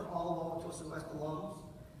Barbara. They're all Wauwatosa West alums.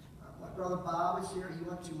 My brother Bob is here. He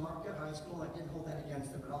went to Marquette High School. I didn't hold that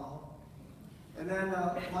against him at all. And then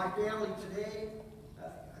my family today,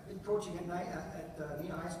 I've been coaching at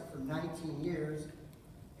Neenah High School for 19 years.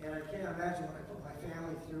 And I can't imagine what I put my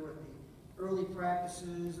family through with the early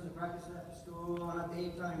practices and the practices after school on a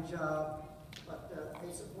daytime job. But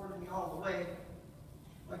they supported me all the way.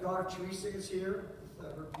 My daughter Teresa is here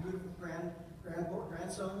with her beautiful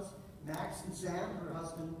grandsons, Max and Sam, her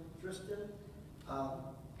husband Tristan.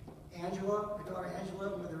 Angela, my daughter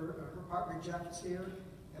Angela, with her partner Jeff is here.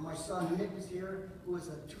 And my son Nick is here, who is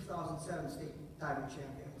a 2007 state diving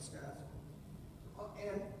champion in Wisconsin.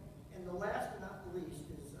 And the last but not the least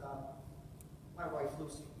is my wife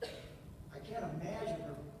Lucy. I can't imagine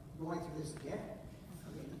her going through this again.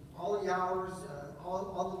 I mean, all the hours,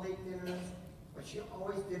 all the late dinners, but she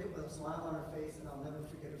always did it with a smile on her face, and I'll never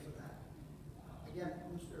forget her for that. Again,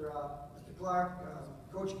 Mr. Clark,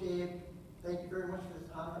 Coach Gabe, thank you very much for this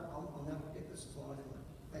honor. I'll never forget this as long as I live.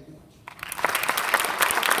 Thank you much.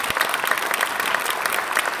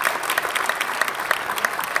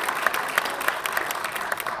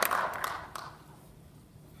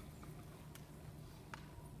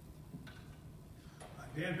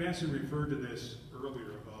 Dan Benson referred to this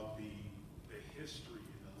earlier about the history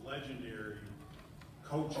and the legendary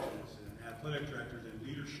coaches and athletic directors and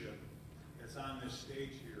leadership that's on this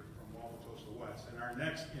stage here from Wauwatosa West, and our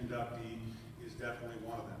next inductee is definitely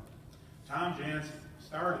one of them. Tom Jansen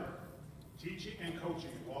started teaching and coaching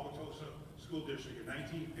in Wauwatosa School District in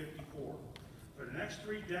 1954. For the next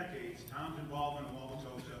 3 decades, Tom's involvement in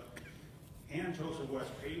Wauwatosa and Tosa West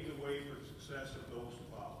paved the way for the success of those who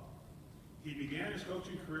followed. He began his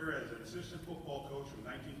coaching career as an assistant football coach from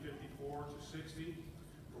 1954 to 60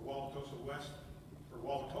 for Wauwatosa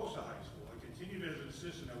High School, and continued as an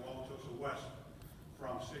assistant at Wauwatosa West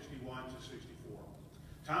from 61 to 64.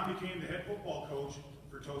 Tom became the head football coach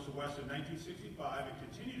for Tosa West in 1965 and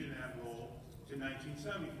continued in that role to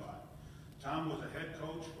 1975. Tom was a head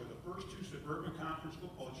coach for the first 2 Suburban Conference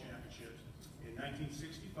football championships in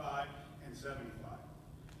 1965 and 75.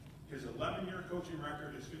 His 11-year coaching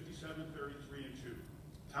record is 57-33-2.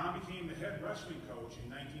 Tom became the head wrestling coach in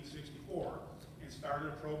 1964 and started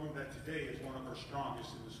a program that today is one of our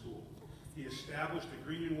strongest in the school. He established the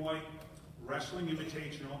Green and White Wrestling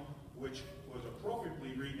Invitational, which was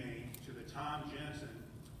appropriately renamed to the Tom Jansen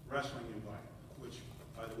Wrestling Invite, which,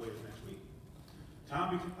 by the way, is next week.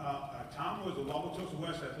 Tom was the Wauwatosa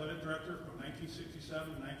West Athletic Director from 1967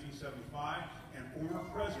 to 1975 and former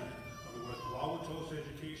president of the Wauwatosa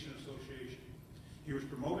Education Association. He was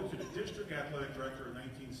promoted to the District Athletic Director in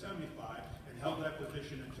 1975 and held that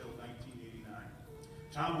position until 1989.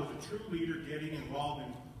 Tom was a true leader, getting involved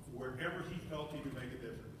in wherever he felt he could make a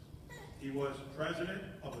difference. He was president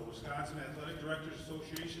of the Wisconsin Athletic Directors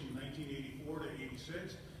Association from 1984 to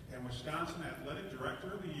 86 and Wisconsin Athletic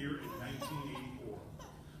Director of the Year in 1984.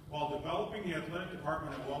 While developing the athletic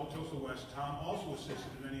department at Wauwatosa West, Tom also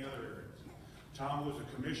assisted in many other areas. Tom was a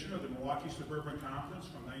commissioner of the Milwaukee Suburban Conference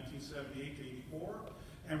from 1978 to 84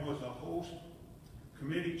 and was a host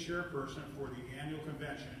committee chairperson for the annual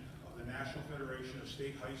convention of the National Federation of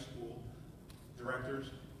State High School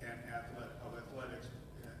Directors and Athletics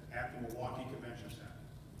at the Milwaukee Convention Center.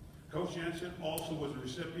 Coach Jensen also was a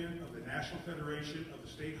recipient of the National Federation of the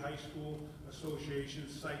State High School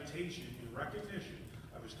Association's citation in recognition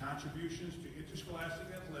of his contributions to interscholastic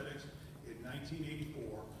athletics in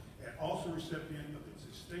 1984, and also recipient of the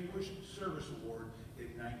Distinguished Service Award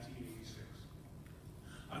in 1986.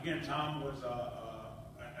 Again, Tom was,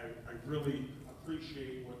 I really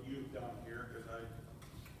appreciate what you've done here, because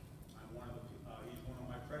he's one of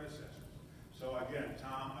my predecessors. So again,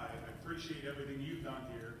 Tom, I appreciate everything you've done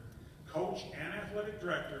here. Coach and Athletic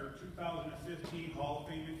Director, 2015 Hall of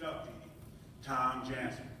Fame inductee, Tom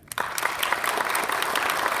Jansen.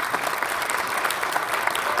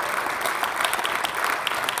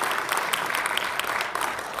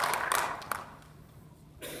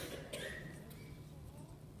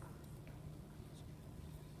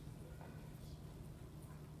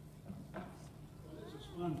 This is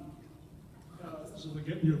fun. This is like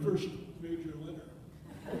getting your first major winner.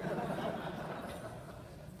 I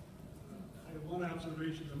have one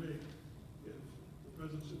observation to make. If the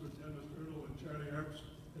President Superintendent Ertl and Charlie Arps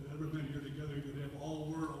had ever been here together, you'd have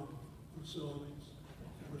all-world facilities.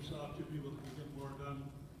 Never saw 2 people that could get more done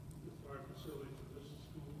with our facilities at this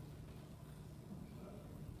school.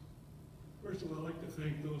 First of all, I'd like to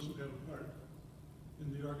thank those who have a part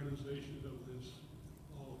in the organization of this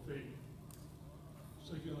Hall of Fame.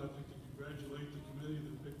 Second, I'd like to congratulate the committee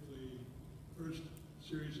that picked the first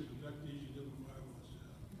series of inductees. You did a marvelous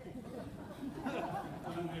job.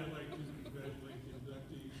 Finally, I'd like to congratulate the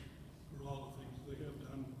inductees for all the things they have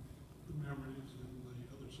done, the memories and the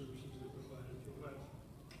other services they provided for West.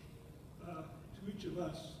 To each of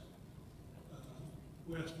us,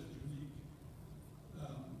 West is unique.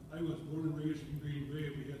 I was born and raised in Green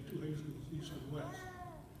Bay. We had 2 high schools, East and West.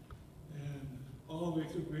 And all the way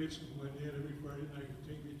through grade school, my dad every Friday night would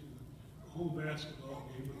take me to a home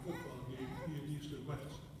basketball game or football game, be it East or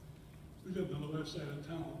West. We lived on the west side of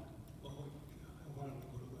town. Oh, I wanted to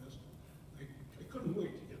go to West. I couldn't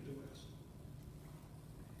wait to get to West.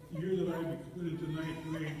 The year that I went into 9th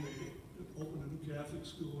grade, they opened a new Catholic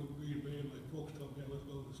school in Green Bay, and my folks told me I was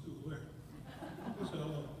going to school there.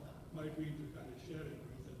 So my dreams were kind of shattered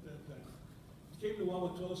at that time. I came to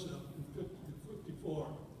Wauwatosa in 54.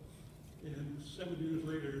 And 7 years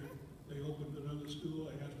later, they opened another school.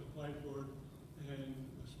 I had to apply for it and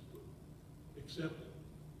was accepted.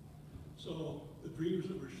 So the dreams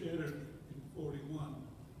that were shattered in 41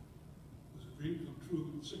 was a dream come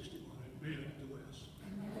true in 61. I made it to West.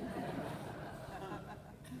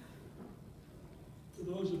 For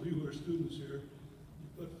those of you who are students here, you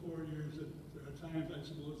put 4 years in. There are times, I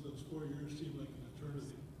suppose, those 4 years seem like an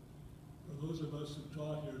eternity. For those of us who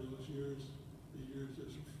taught here, those years, the years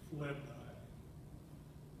just fled by.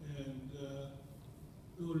 And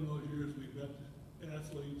during those years, we met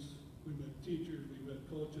athletes, we met teachers, we met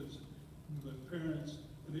coaches, we met parents,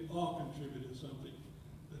 and they all contributed something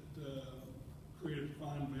that created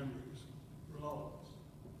fond memories for all of us.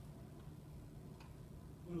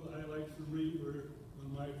 One of the highlights for me were when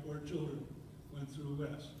my 4 children went through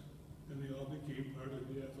West, and they all became part of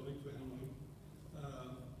the athletic family.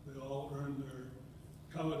 They all earned their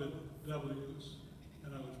coveted W's,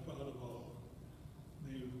 and I was proud of all.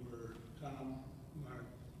 Names were Tom, Mark,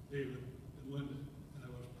 David, and Linda, and I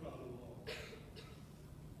was proud of all.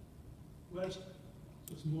 West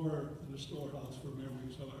was more than a storehouse for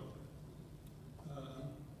memories, however.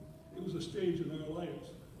 It was a stage in our lives.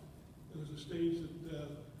 It was a stage that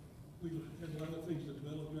we had a lot of things that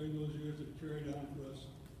developed during those years that carried on for us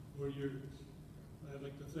for years. I'd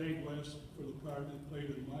like to thank Wes for the part it played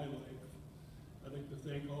in my life. I'd like to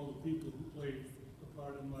thank all the people who played a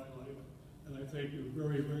part in my life, and I thank you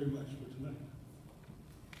very, very much for tonight.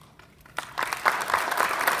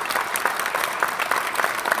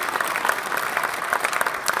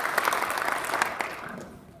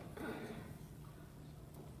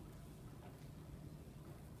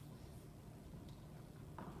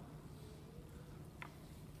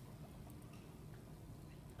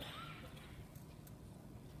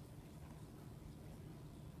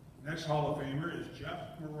 Next Hall of Famer is Jeff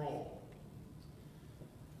Morrow.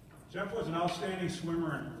 Jeff was an outstanding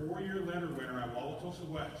swimmer and 4-year letter winner at Wauwatosa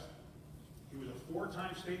West. He was a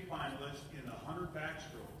 4-time state finalist in the 100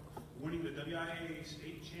 backstroke, winning the WIAA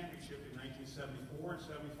state championship in 1974 and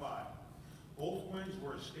 75. Both wins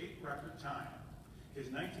were a state record time. His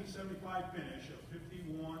 1975 finish of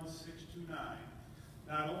 51.629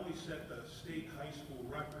 not only set the state high school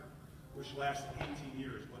record, which lasted 18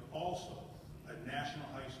 years, but also a national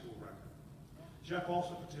high school record. Jeff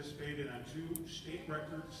also participated on 2 state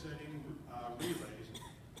record-setting relays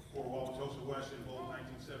for Wauwatosa West in both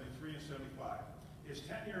 1973 and 75. His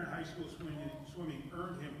tenure in high school swimming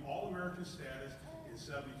earned him All-American status in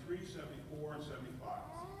 73, 74, and 75.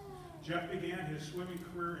 Jeff began his swimming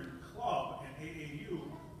career in club and AAU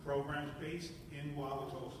programs based in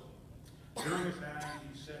Wauwatosa. During his time,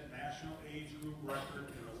 he set national age group record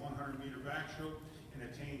in the 100-meter backstroke and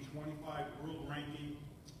attained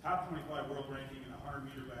top 25 world ranking in the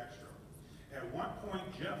 100-meter backstroke. At one point,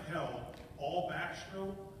 Jeff held all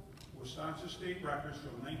backstroke Wisconsin state records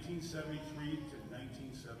from 1973 to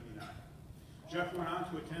 1979. Jeff went on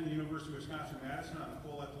to attend the University of Wisconsin-Madison on a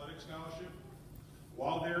full athletic scholarship.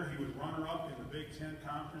 While there, he was runner-up in the Big Ten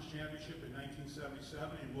Conference Championship in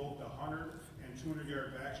 1977 in both the 100 and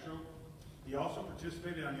 200-yard backstroke. He also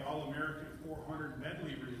participated on the All-American 400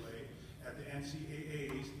 medley relay at the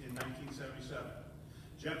NCAAs in 1977.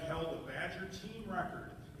 Jeff held the Badger team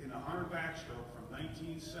record in the 100 backstroke from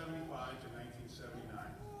 1975 to 1979.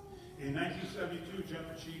 In 1972, Jeff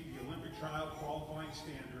achieved the Olympic trial qualifying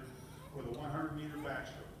standard for the 100-meter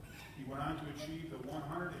backstroke. He went on to achieve the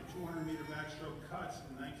 100 and 200-meter backstroke cuts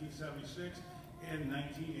in 1976 and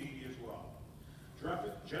 1980 as well.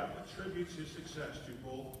 Jeff attributes his success to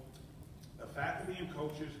both the faculty and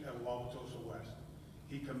coaches at Wauwatosa West.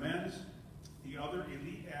 He commends the other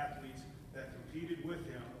elite athletes that competed with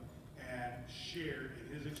him and shared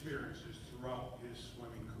in his experiences throughout his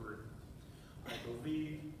swimming career. I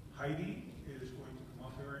believe Heidi is going to come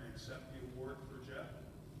up here and accept the award for Jeff.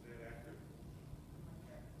 Is that accurate?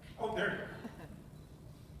 Oh, there you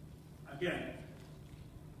go. Again,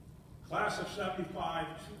 class of 75,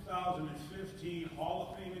 2015 Hall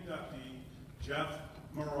of Fame inductee, Jeff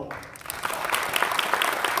Morrow.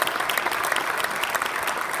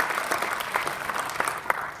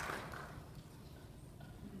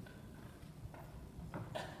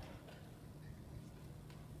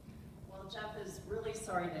 Jeff is really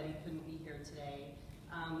sorry that he couldn't be here today,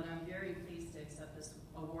 but I'm very pleased to accept this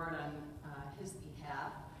award on his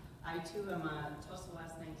behalf. I too am a Tosa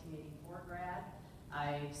West 1984 grad.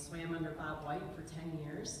 I swam under Bob White for 10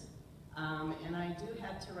 years, and I do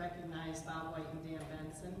have to recognize Bob White and Dan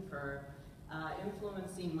Benson for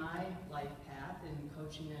influencing my life path in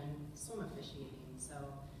coaching and swim officiating. So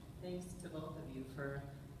thanks to both of you for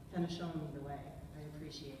kind of showing me the way. I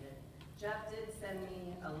appreciate it. Jeff did send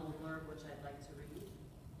me a little blurb which I'd like to read.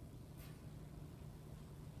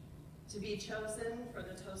 To be chosen for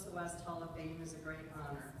the Tosa West Hall of Fame is a great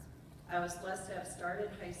honor. I was blessed to have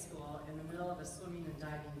started high school in the middle of a swimming and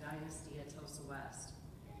diving dynasty at Tosa West.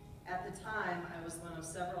 At the time, I was one of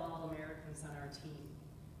several All-Americans on our team.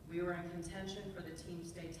 We were in contention for the team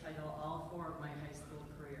state title all 4 of my high school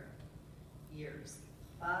career years.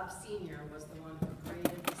 Bob Sr. was the one who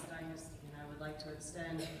created this dynasty, and I would like to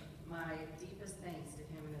extend my deepest thanks to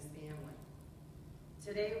him and his family.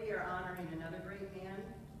 Today we are honoring another great man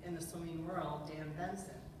in the swimming world, Dan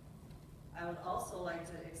Benson. I would also like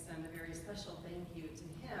to extend a very special thank you to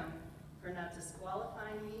him for not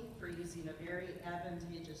disqualifying me for using a very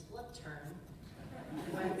advantageous lip turn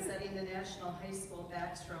when setting the national high school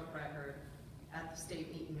backstroke record at the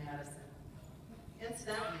state meet in Madison.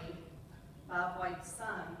 Incidentally, Bob White's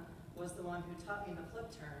son was the one who taught me the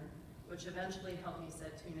flip turn, which eventually helped me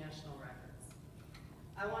set 2 national records.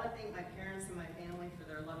 I want to thank my parents and my family for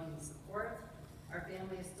their loving support. Our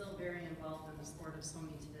family is still very involved in the sport of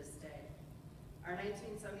swimming to this day. Our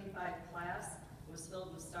 1975 class was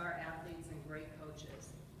filled with star athletes and great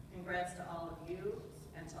coaches. Congrats to all of you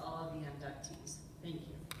and to all of the inductees. Thank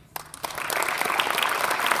you.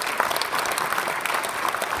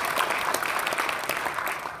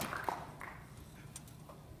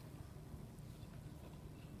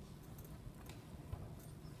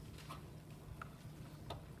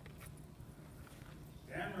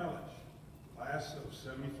 Dan Relich, class of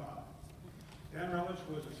 '75. Dan Relich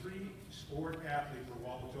was a 3-sport athlete for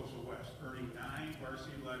Wauwatosa West, earning 9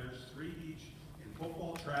 varsity letters, 3 each in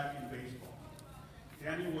football, track, and baseball.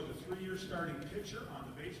 Daniel was a 3-year starting pitcher on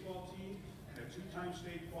the baseball team and a 2-time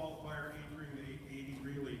state qualifier anchoring the 80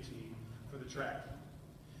 relay team for the track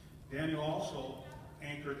team. Daniel also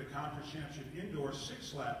anchored the conference championship indoor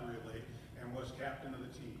 6-lap relay and was captain of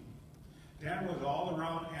the team. Dan was an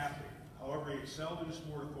all-around athlete. However, he excelled in the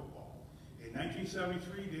sport of football. In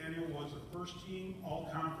 1973, Daniel was the first-team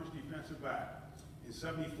all-conference defensive back. In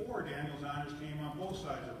 '74, Daniel's honors came on both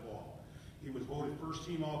sides of the ball. He was voted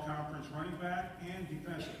first-team all-conference running back and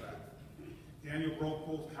defensive back. Daniel broke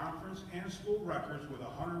both conference and school records with a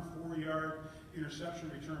 104-yard interception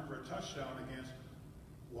return for a touchdown against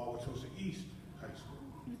Wauwatosa East High School.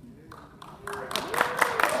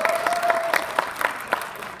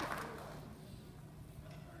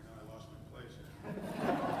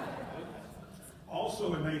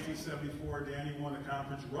 Also in 1974, Danny won the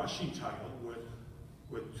conference rushing title with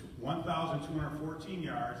 1,214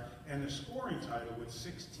 yards and the scoring title with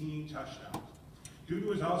 16 touchdowns. Due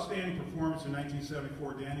to his outstanding performance in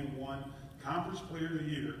 1974, Danny won Conference Player of the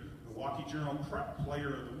Year, Milwaukee Journal Prep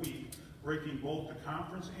Player of the Week, breaking both the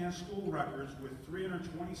conference and school records with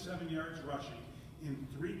 327 yards rushing in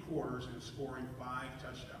 3 quarters and scoring 5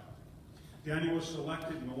 touchdowns. Danny was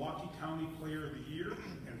selected Milwaukee County Player of the Year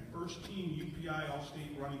and first-team UPI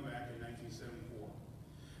All-State running back in 1974.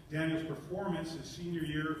 Daniel's performance his senior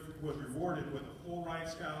year was rewarded with a full-ride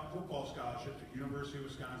football scholarship to University of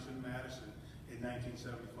Wisconsin-Madison in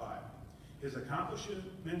 1975. His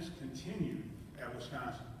accomplishments continued at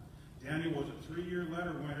Wisconsin. Daniel was a 3-year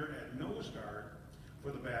letter winner at nose guard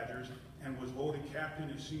for the Badgers and was voted captain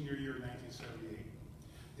his senior year in 1978.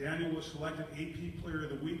 Daniel was selected AP Player of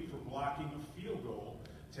the Week for blocking a field goal,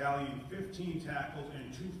 tallying 15 tackles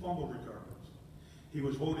and 2 fumble recoveries. He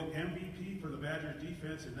was voted MVP for the Badgers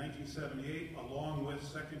defense in 1978, along with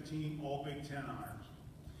second-team All-Big Ten honors.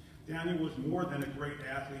 Daniel was more than a great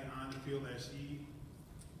athlete on the field, as he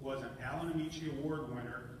was an Alan Amici Award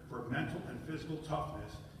winner for mental and physical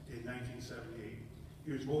toughness in 1978.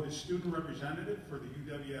 He was voted student representative for the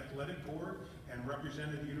UW Athletic Board and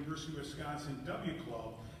represented the University of Wisconsin W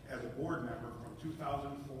Club as a board member from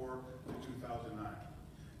 2004 to 2009.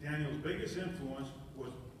 Daniel's biggest influence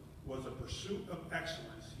was the pursuit of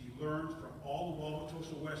excellence he learned from all the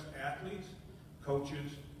Wauwatosa West athletes,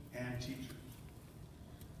 coaches, and teachers.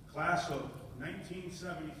 Class of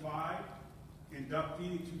 1975,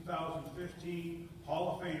 inductee 2015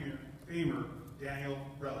 Hall of Famer Daniel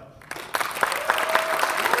Relich.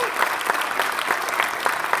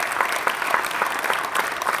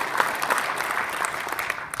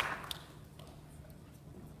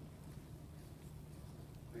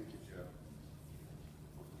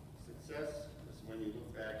 Success is when you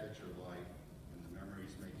look back at your life and the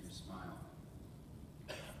memories make you smile.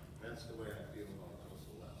 That's the way I feel about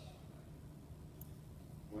Wauwatosa West.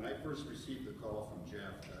 When I first received the call from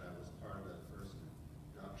Jeff that I was part of that first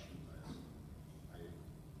induction list,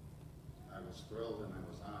 I was thrilled and I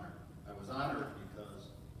was honored. I was honored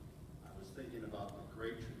because I was thinking about the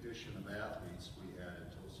great tradition of athletes we had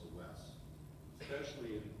at Tulsa West,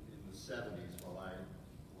 especially in the 70s while I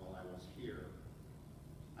was here.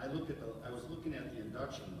 I was looking at the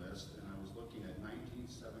induction list, and I was looking at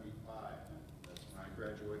 1975. That's when I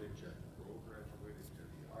graduated. Jeff Crow graduated,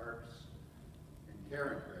 Debbie Harps, and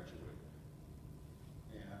Karen graduated.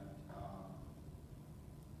 And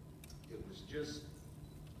it was just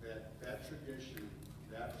that tradition,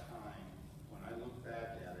 that time. When I look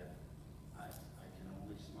back at it, I can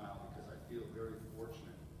only smile because I feel very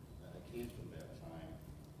fortunate that I came from that time.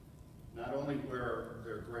 Not only were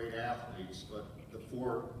there great athletes, but the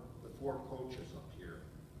four coaches up here,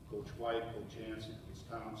 Coach White, Coach Jansen, Coach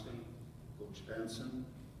Thompson, Coach Benson.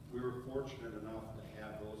 We were fortunate enough to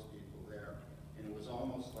have those people there, and it was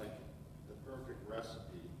almost like the perfect recipe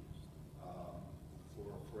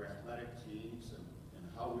for athletic teams and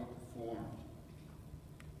how we performed.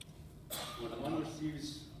 When one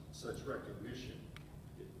receives such recognition,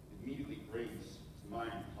 it immediately brings to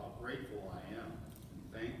mind how grateful I am and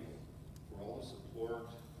thankful for all the support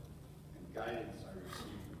and guidance I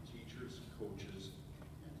receive from teachers, coaches,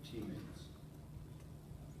 and teammates.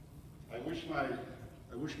 I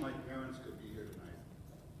wish my parents could be here tonight.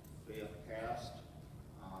 They have passed,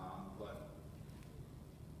 but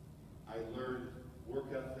I learned work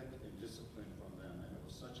ethic and discipline from them, and it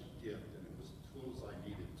was such a gift, and it was the tools I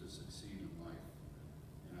needed to succeed in life.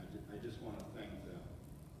 And I just want to thank them.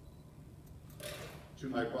 To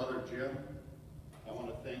my brother Jim, I want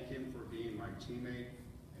to thank him for being my teammate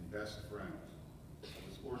and best friend. I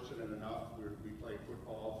was fortunate enough, we played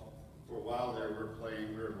football. For a while there, we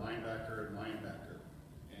were linebacker and linebacker,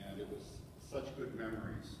 and it was such good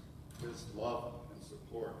memories. His love and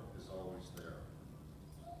support is always there.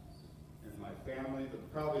 And my family,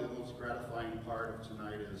 probably the most gratifying part of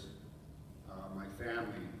tonight is my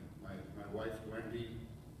family, my wife Wendy,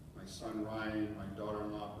 my son Ryan, my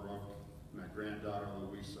daughter-in-law Brooke, and my granddaughter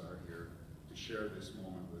Louisa are here to share this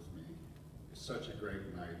moment with me. It's such a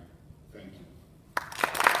great night. Thank you.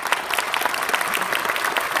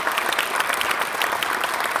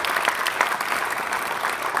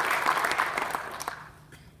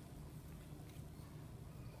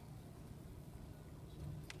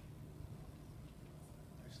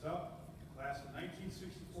 Next up, class of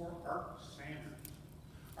 1964, Art Sanders.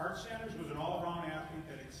 Art Sanders was an all-around athlete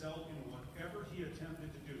that excelled in whatever he attempted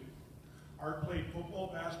to do. Art played football,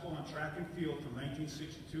 basketball, and track and field from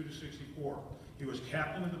 1962 to 64. He was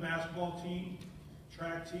captain of the basketball team,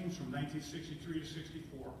 track teams from 1963 to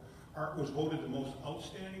 64. Art was voted the most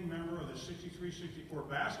outstanding member of the 63-64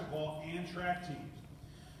 basketball and track teams.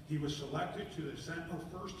 He was selected to the Sentinel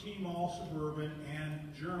First Team All-Suburban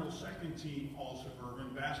and Journal Second Team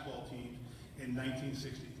All-Suburban basketball teams in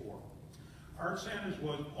 1964. Art Sanders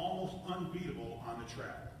was almost unbeatable on the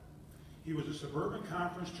track. He was a Suburban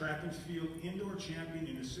Conference track and field indoor champion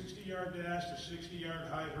in the 60-yard dash, the 60-yard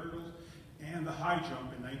high hurdles, and the high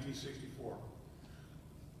jump in 1964.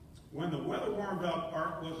 When the weather warmed up,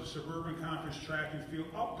 Art was a Suburban Conference track and field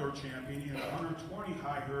outdoor champion in the 120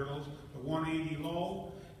 high hurdles, the 180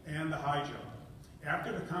 low, and the high jump.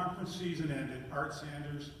 After the conference season ended, Art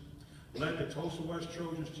Sanders led the Tulsa West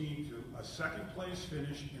Trojans team to a second-place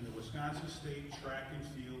finish in the Wisconsin State Track and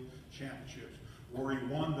Field Championships, where he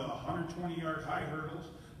won the 120-yard high hurdles,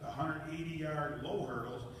 the 180-yard low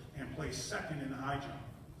hurdles, and placed second in the high jump.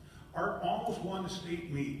 Art almost won the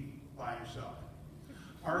state meet by himself.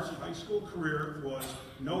 Art's high school career was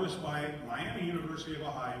noticed by Miami University of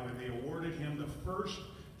Ohio, and they awarded him the first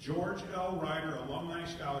George L. Ryder Alumni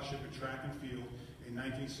Scholarship in track and field in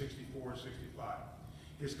 1964 and 65.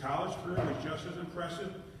 His college career was just as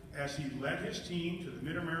impressive as he led his team to the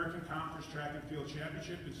Mid-American Conference Track and Field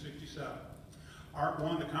Championship in 67. Art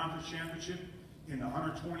won the conference championship in the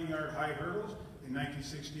 120-yard high hurdles in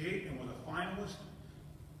 1968 and was a finalist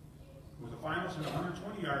in the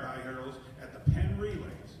 120-yard high hurdles at the Penn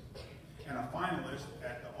Relays and a finalist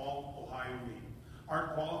at the All-Ohio meet.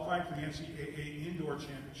 Art qualified for the NCAA Indoor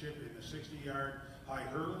Championship in the 60-yard high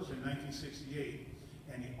hurdles in 1968,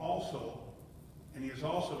 and he is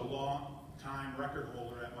also the long-time record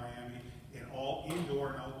holder at Miami in all indoor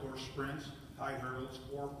and outdoor sprints, high hurdles,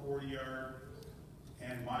 440-yard,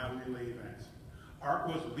 and mile relay events. Art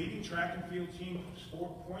was the leading track and field team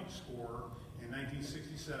point scorer in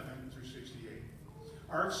 1967 through 68.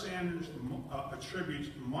 Art Sanders attributes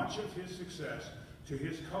much of his success to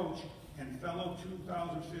his coach and fellow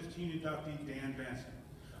 2015 inductee Dan Benson.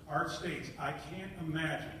 Art states, "I can't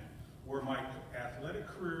imagine where my athletic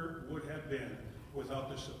career would have been without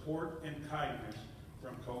the support and kindness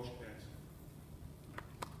from Coach Benson."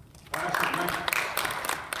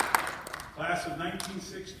 Class of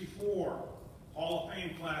 1964, Hall of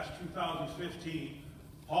Fame class 2015,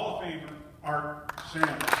 Hall of Famer Art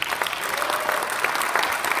Sanders.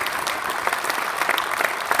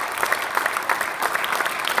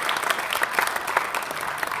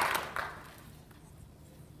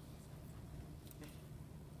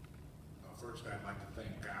 First, I'd like to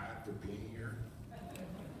thank God for being here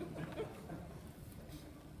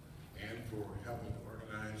and for helping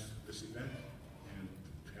organize this event and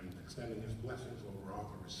extending his blessings over all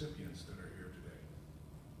the recipients that are here today.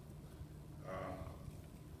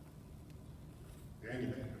 Danny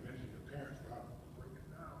mentioned your parents. Wow, break it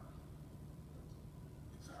down.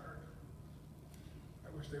 It's hard. I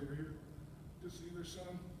wish they were here to see their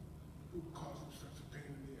son who caused them such a pain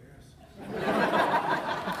in the ass.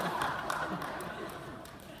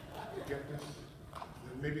 You get this?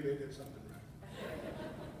 Then maybe they did something right.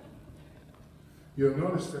 You'll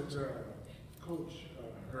notice that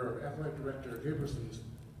her athletic director, Gaberson's,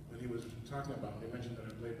 when he was talking about me, he mentioned that I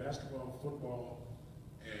played basketball, football,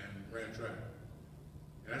 and ran track.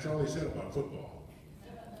 And that's all he said about football.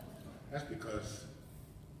 That's because,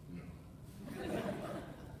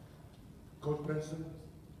 Coach Benson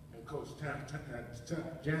and Coach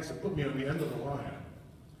Jansen put me on the end of the line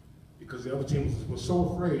because the other team was so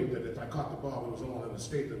afraid that if I caught the ball, there was no one in the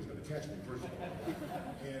state that was going to catch me, first of all.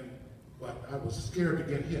 But I was scared to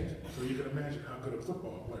get hit, so you can imagine how good a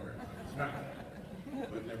football player I was not.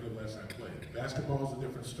 But nevertheless, I played. Basketball is a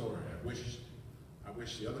different story. I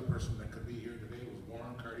wish the other person that could be here today was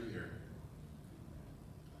Warren Cartier.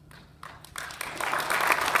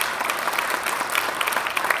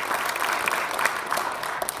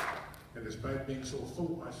 And despite being so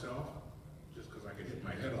full of myself, just because I could hit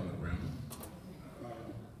my head on the rim,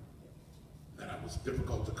 that I was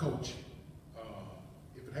difficult to coach.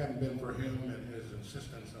 If it hadn't been for him and his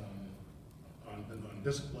insistence on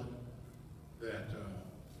discipline, that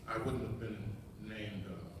I wouldn't have been named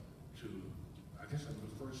to, I guess I'm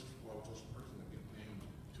the first Wauwatosa person to get named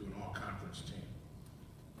to an all-conference team.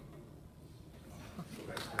 So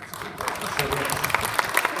that's good.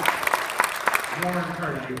 Warren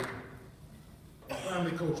Cartier. And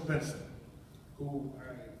finally, Coach Benson, who I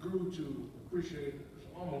grew to appreciate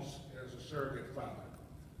almost as a surrogate father.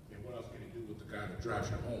 And what else can he do with the guy that drives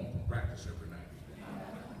you home from practice every night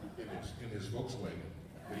in his Volkswagen?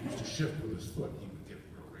 That he used to shift with his foot. He would get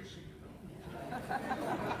real racy,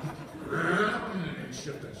 and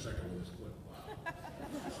shift that second with his foot. Wow.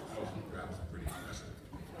 That was pretty impressive.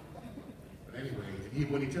 But anyway,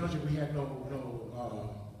 when he tells you we had no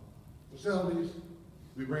facilities,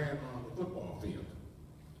 we ran on the football field.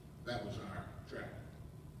 That was our track.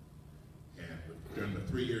 And during the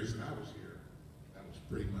 3 years that I was here, that was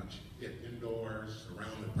pretty much it. Indoors,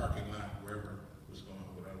 around the parking lot, whatever was going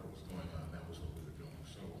on, that was what we were doing.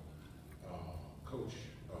 So, Coach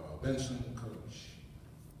Benson, Coach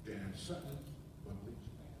Dan Sutton,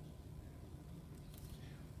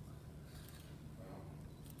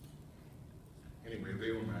 anyway,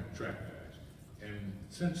 they were my track guys. And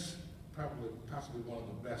since possibly one of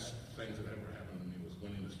the best things that ever happened to me was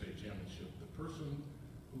winning the state championship, the person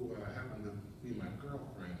who happened to be my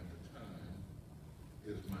girlfriend at the time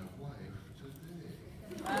is my wife today.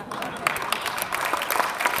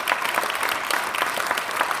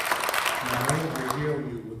 Now, I won't regale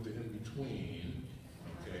you with the in-between,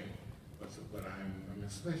 okay? But I'm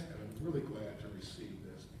really glad to receive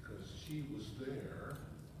this because she was there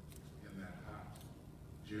in that hot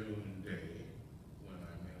June day when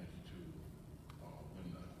I managed to win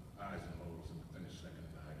the highs and lows and finish second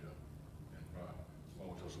in the high jump and brought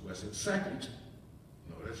Wauwatosa West in second,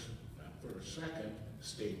 notice, not first, second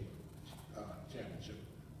state championship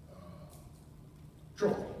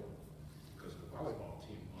trophy because the volleyball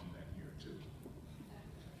team won that year too.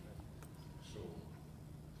 So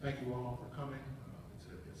thank you all for coming.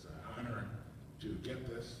 It's an honor to get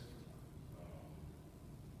this.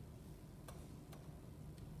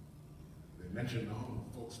 They mentioned all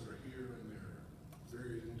the folks that are here and their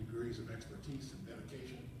varying degrees of expertise and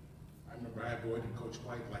dedication. I remember I avoided Coach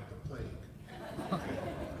White like the plague.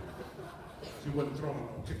 She wasn't throwing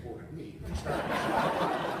no kickboard at me.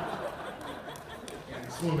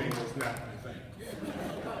 And swimming was not my thing.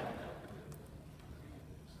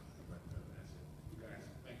 But that's it. You guys,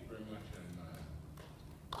 thank you very much. And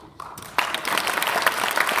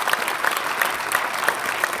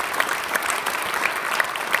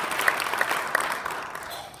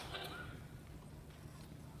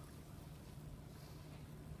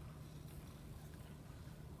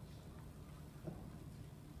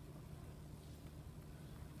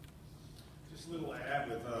Just a little ad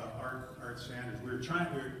with Art Sanders. We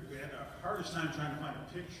had the hardest time trying to find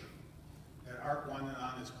a picture that Art wanted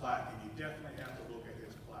on his plaque, and you definitely have to look at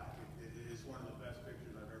his plaque. It is one of the best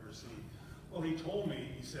pictures I've ever seen. Well, he told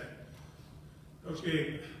me, he said, Coach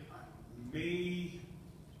Gabe, on May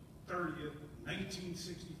 30th,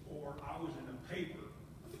 1964, I was in a paper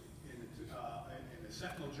in the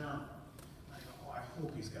Sentinel Journal. I go, oh, I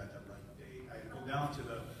hope he's got the right date. I go down to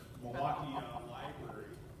the Milwaukee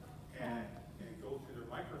Library and go through their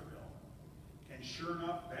microfilm. And sure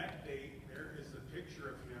enough, that date, there is the picture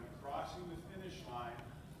of him crossing the finish line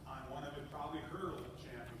on one of the probably hurdle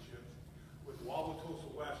championships with Wauwatosa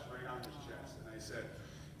West right on his chest. And I said,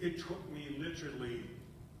 it took me literally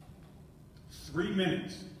 3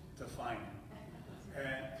 minutes to find him.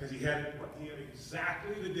 and because he had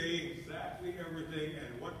exactly the day, exactly everything,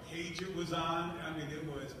 and what page it was on. I mean, it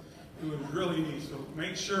was really neat. So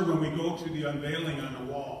make sure when we go to the unveiling on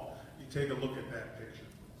the wall, you take a look at that picture.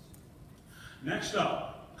 Next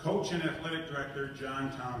up, Coach and Athletic Director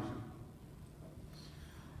John Thompson.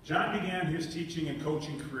 John began his teaching and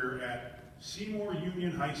coaching career at Seymour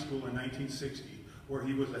Union High School in 1960, where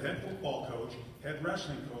he was the head football coach, head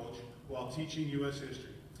wrestling coach, while teaching U.S. history.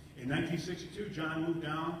 In 1962, John moved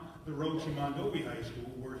down the road to Mondovi High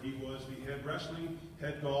School, where he was the head wrestling,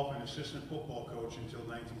 head golf, and assistant football coach until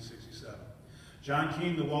 1967. John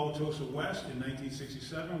came to Wauwatosa West in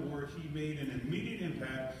 1967, where he made an immediate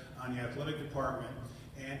impact on the athletic department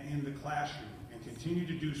and in the classroom, and continued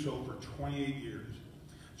to do so for 28 years.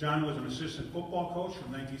 John was an assistant football coach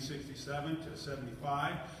from 1967 to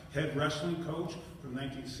 75, head wrestling coach from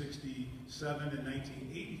 1967 to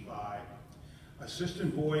 1985,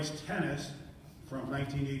 assistant boys tennis from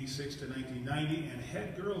 1986 to 1990, and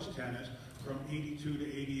head girls tennis from 82 to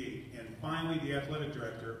 88, and finally the athletic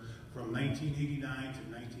director from 1989 to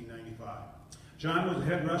 1995. John was the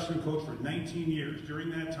head wrestling coach for 19 years. During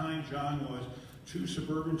that time, John was 2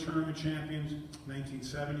 suburban tournament champions,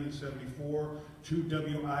 1970 and 74, 2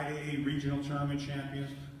 WIAA regional tournament champions,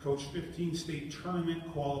 coached 15 state tournament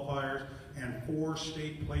qualifiers, and 4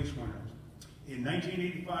 state place winners. In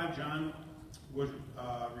 1985, John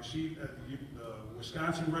received the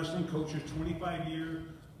Wisconsin Wrestling Coaches 25-Year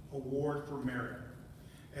Award for Merit.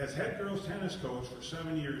 As head girls tennis coach for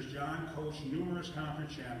 7 years, John coached numerous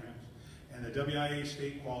conference champions and the WIAA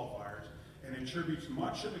state qualifiers, and attributes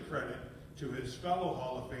much of the credit to his fellow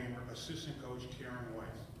Hall of Famer, assistant coach Karen Weiss.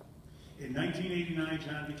 In 1989,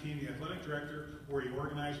 John became the athletic director, where he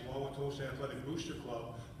organized Wauwatosa Athletic Booster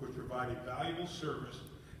Club, which provided valuable service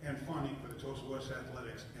and funding for the Tosa West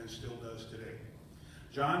Athletics, and still does today.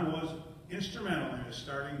 John was instrumental in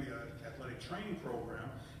starting the athletic training program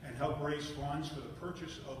and helped raise funds for the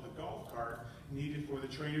purchase of the golf cart needed for the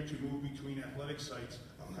trainer to move between athletic sites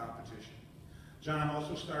of competition. John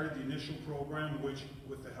also started the initial program, which,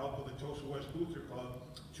 with the help of the Tosa West Booster Club,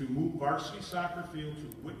 to move varsity soccer field to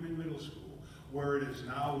Whitman Middle School, where it is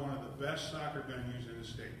now one of the best soccer venues in the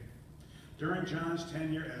state. During John's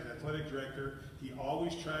tenure as athletic director, he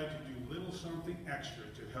always tried to do little something extra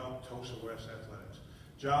to help Tosa West athletics.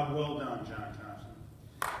 Job well done, John Thompson.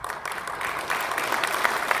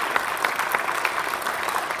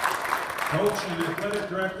 Coach and athletic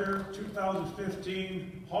director,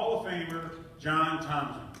 2015 Hall of Famer, John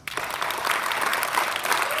Thompson.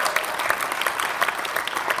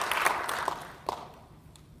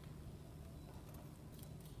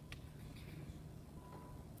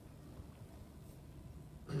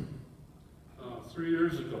 3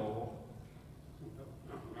 years ago,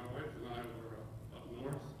 my wife and I were up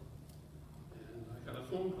north, and I got a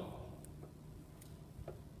phone call.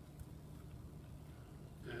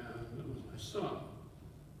 And it was my son.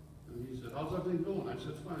 And he said, "How's everything going?" I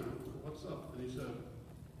said, "Fine, what's up?" And he said,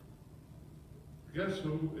 "Guess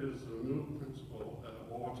who is the new principal at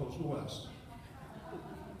Wauwatosa West?"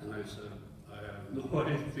 And I said, "I have no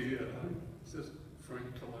idea." He says,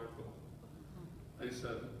 "Frank Talarco." I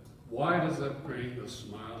said, "Why does that bring a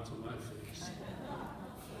smile to my face?"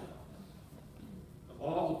 Of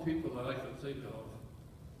all the people that I could think of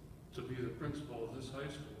to be the principal of this high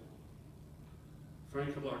school,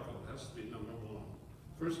 Frank Talarco has to be number one.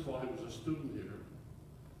 First of all, he was a student here,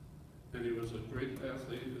 and he was a great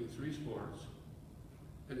athlete in 3 sports,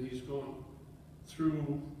 and he's gone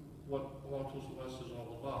through what Wauwatosa West is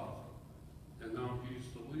all about, and now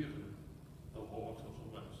he's the leader of Wauwatosa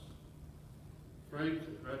West. Frank,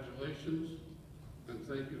 congratulations, and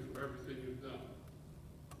thank you for everything you've done.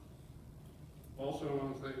 Also, I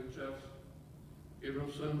want to thank Jeff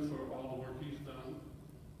Abramson for all the work he's done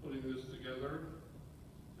putting this together.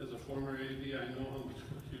 As a former AD, I know how much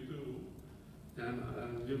work you do,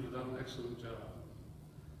 and you've done an excellent job.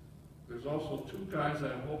 There's also 2 guys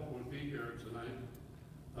I hope would be here tonight.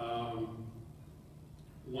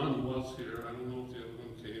 One was here, I don't know if the other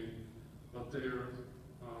one came, but they're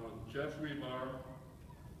Jeff Rebar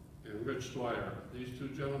and Rich Dwyer. These 2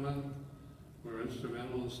 gentlemen were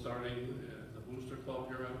instrumental in starting the Booster Club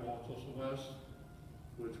here at Wauwatosa West,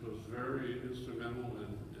 which was very instrumental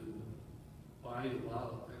in buying a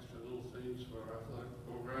lot of extra little things for our athletic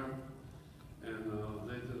program. And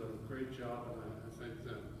they did a great job, and I thank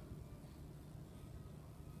them.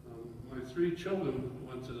 My 3 children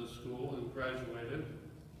went to the school and graduated,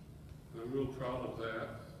 and I'm real proud of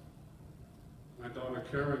that. My daughter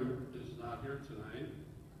Karen is not here tonight.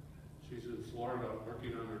 She's in Florida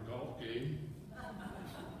working on her golf game.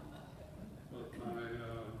 But my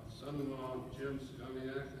son-in-law Jim's gone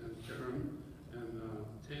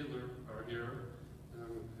here, and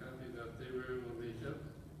I'm happy that they were able to make it.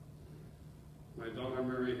 My daughter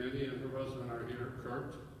Mary Henny and her husband are here,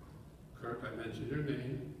 Kurt. Kurt, I mentioned your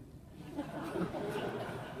name.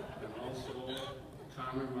 And also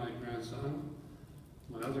Connor, my grandson.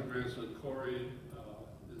 My other grandson, Corey,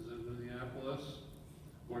 is in Minneapolis,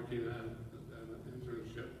 working at an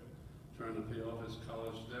internship, trying to pay off his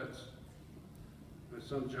college debts. My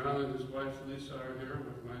son John and his wife Lisa are here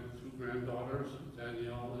with my two granddaughters,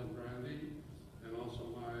 Danielle and Brandy, and also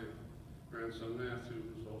my grandson Matthew,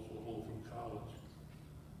 who's also home from college.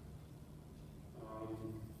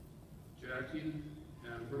 Jackie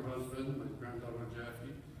and her husband, my granddaughter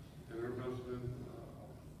Jackie, and her husband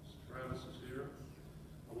Travis is here,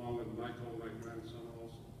 along with Michael, my grandson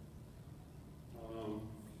also.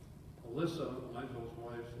 Alyssa, Michael's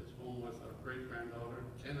wife, is home with our great-granddaughter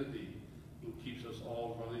Kennedy, who keeps us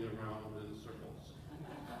all running around in circles.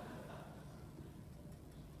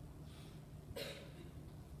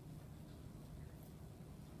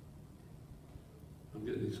 I'm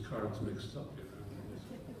getting these cards mixed up here.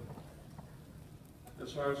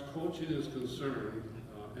 As far as coaching is concerned,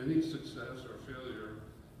 any success or failure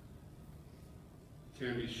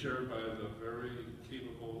can be shared by the very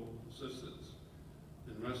capable assistants.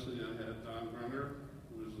 In wrestling, I had Don Brenner,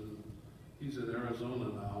 he's in Arizona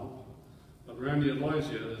now. But Randy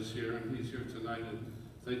Aloysia is here, and he's here tonight, and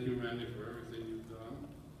thank you, Randy, for everything you've done.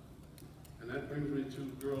 And that brings me to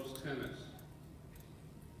girls' tennis.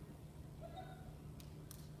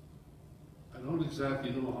 I don't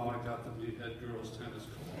exactly know how I got to be head girls' tennis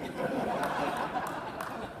coach.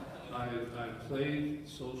 I played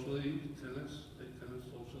socially tennis, played tennis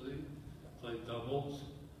socially, played doubles.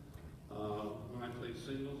 When I played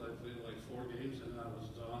singles, I played like 4 games and I was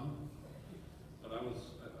done. But I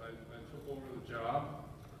took over the job,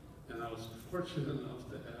 and I was fortunate enough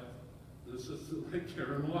to have an assistant like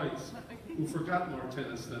Karen Weiss, who forgot more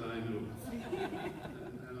tennis than I knew.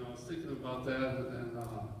 And I was thinking about that, and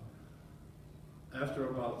after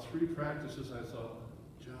about 3 practices, I thought,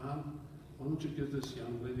 John, why don't you give this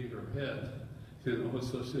young lady her head,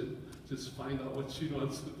 so she just find out what she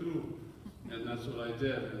wants to do. And that's what I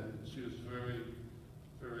did, and she was very,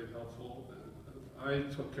 very helpful. I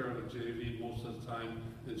took care of the JV most of the time,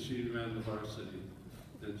 and she ran the varsity.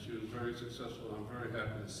 And she was very successful. I'm very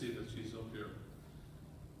happy to see that she's up here.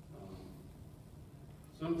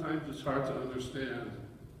 Sometimes it's hard to understand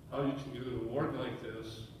how you can get an award like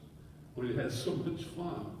this when you had so much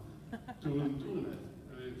fun doing it.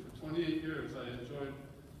 I mean, for 28 years, I enjoyed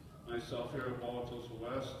myself here at Wauwatosa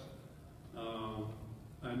West.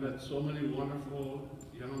 I met so many wonderful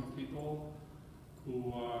young people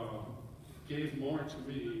who gave more to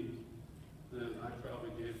me than I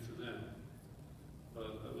probably gave to them.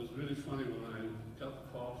 But it was really funny when I got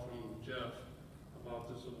the call from Jeff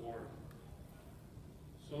about this award.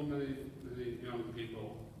 So many young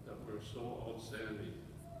people that were so outstanding.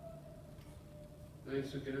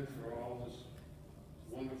 Thanks again for all this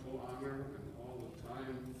wonderful honor and all the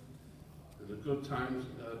time and the good times.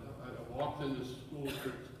 I walked in this school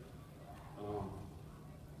district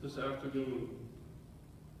this afternoon,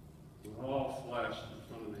 and all flashed in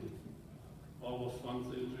front of me. All the fun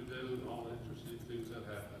things we did and all the interesting things that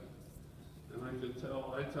happened. And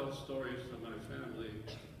I tell stories to my family,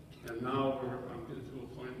 and now I'm getting to a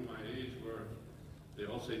point in my age where they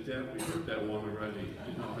all say, Dad, we heard that one already.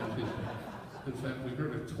 You know, in fact, we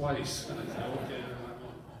heard it twice. And I said, okay, then I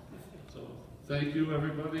won't. So thank you,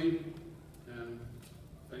 everybody, and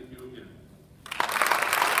thank you again.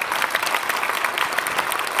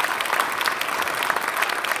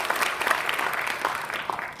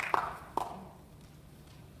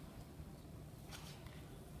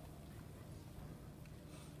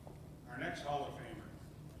 Our next Hall of Famer,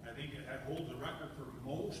 I think it holds the record for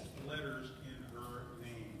most letters in her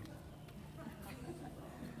name.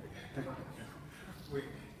 Wait,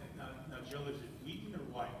 now Jill, is it Wheaton or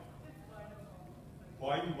White?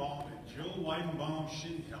 Weidenbaum and Jill Weidenbaum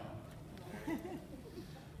Schindhelm.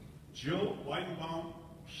 Jill Weidenbaum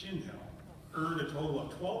Schindhelm earned a total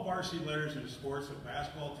of 12 varsity letters in the sports of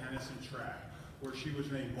basketball, tennis, and track, where she was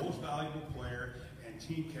named Most Valuable Player and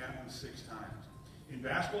Team Captain 6 times. In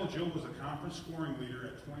basketball, Jill was a conference scoring leader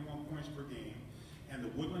at 21 points per game and the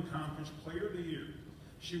Woodland Conference Player of the Year.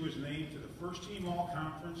 She was named to the first team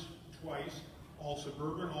All-Conference twice,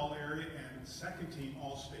 All-Suburban, All-Area, and second team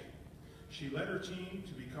All-State. She led her team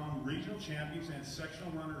to become regional champions and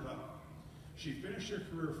sectional runners-up. She finished her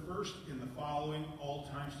career first in the following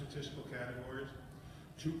all-time statistical categories: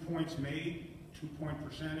 2 points made, 2-point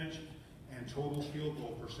percentage, and total field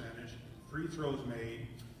goal percentage, free throws made,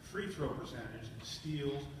 free throw percentage,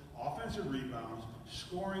 steals, offensive rebounds,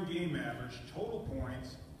 scoring game average, total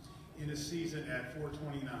points in a season at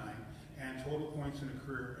 429, and total points in a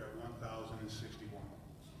career at 1,061.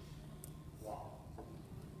 Wow.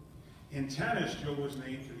 In tennis, Jill was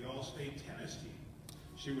named to the All-State tennis team.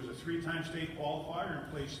 She was a three-time state qualifier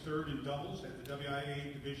and placed third in doubles at the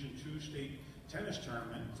WIA Division II state tennis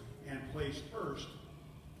tournament and placed first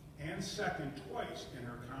and second twice in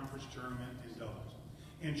her conference tournament in doubles.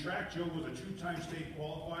 In track, Jill was a two-time state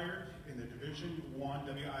qualifier in the Division I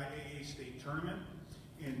WIAA state tournament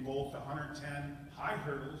in both the 110 high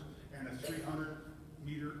hurdles and a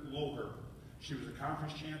 300-meter low hurdle. She was a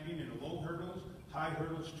conference champion in the low hurdles, high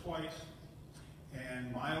hurdles twice,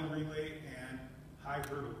 and mile relay and high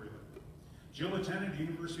hurdle relay. Jill attended the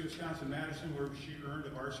University of Wisconsin-Madison, where she earned a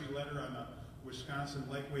varsity letter on the Wisconsin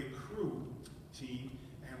Lightweight Crew team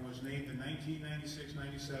and was named the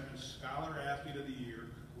 1996-97 Scholar Athlete of the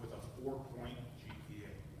Year with a 4.0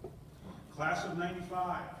 GPA. Class of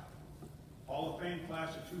 95, Hall of Fame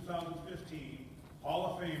class of 2015, Hall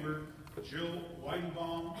of Famer Jill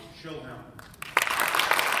Weidenbaum-Schilhelm.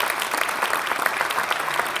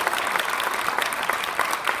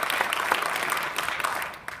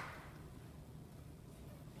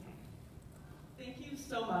 Thank you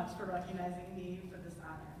so much for recognizing me for this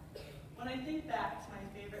honor. When I think back to my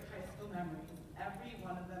favorite high school memories, every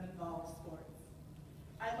one of them involves sports.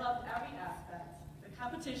 I loved every aspect, the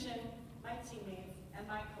competition, my teammates, and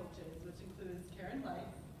my coaches, which includes Karen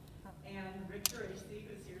Life and Rick Geraci,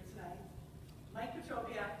 who's here tonight, Mike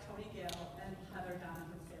Petroviak, Tony Gale, and Heather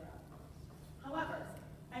Donovan-Sarah. However,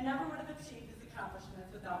 I never would have achieved these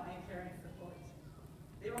accomplishments without my parents' support.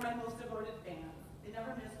 They were my most devoted fans. They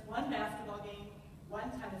never missed one basketball game,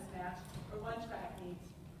 one tennis match, or one track meet.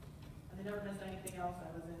 And they never missed anything else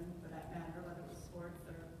I was in, for that matter, whether it was sports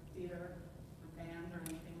or theater or band or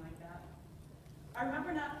anything like that. I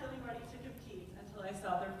remember not feeling ready to compete until I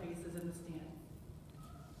saw their faces in the stands.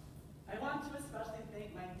 I want to especially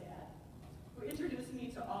thank my dad, who introduced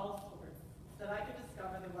me to all sports so that I could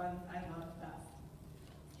discover the ones I loved best.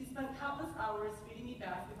 He spent countless hours feeding me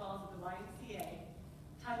basketballs at the YMCA,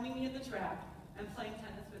 timing me at the track, and playing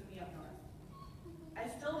tennis with me up north.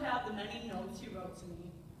 I still have the many notes he wrote to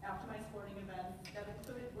me after my sporting events that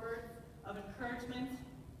included words of encouragement,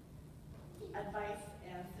 advice,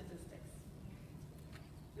 and statistics.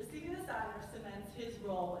 Receiving this honor cements his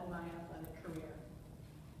role in my athletic career.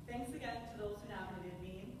 Thanks again to those who nominated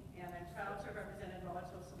me, and I'm proud to have represented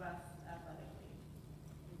Wauwatosa West athletically.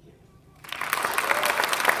 Thank you.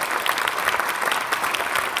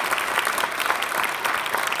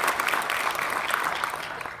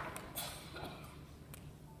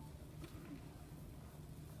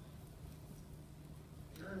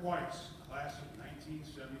 Weiss, class of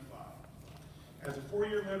 1975. As a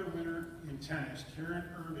four-year letter winner in tennis, Karen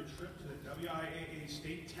earned a trip to the WIAA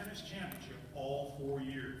State Tennis Championship all 4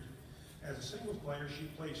 years. As a singles player, she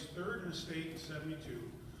placed third in the state in '72,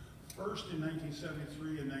 first in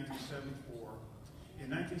 1973 and 1974. In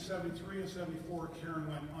 1973 and '74, Karen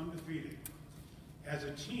went undefeated. As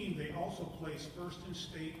a team, they also placed first in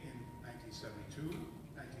state in 1972,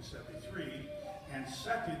 1973, and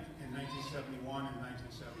second in 1971 and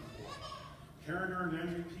 1974. Karen earned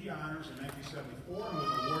MVP honors in 1974 and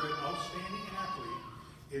was awarded Outstanding Athlete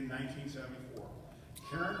in 1974.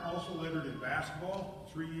 Karen also lettered in basketball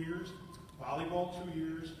 3 years, volleyball 2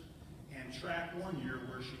 years, and track 1 year,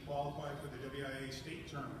 where she qualified for the WIA state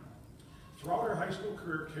tournament. Throughout her high school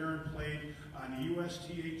career, Karen played on the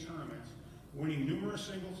USTA tournaments, winning numerous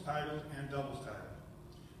singles titles and doubles titles.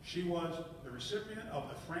 She was the recipient of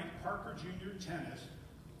the Frank Parker Jr. Tennis,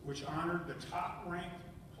 which honored the top-ranked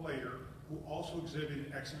player who also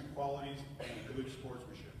exhibited excellent qualities and good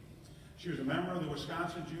sportsmanship. She was a member of the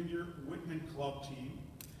Wisconsin Junior Whitman Club team,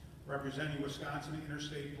 representing Wisconsin in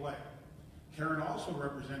interstate play. Karen also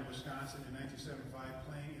represented Wisconsin in 1975,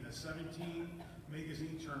 playing in a 17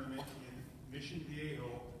 magazine tournament in Mission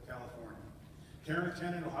Viejo, California. Karen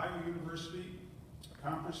attended Ohio University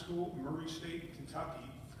Conference School, Murray State, Kentucky,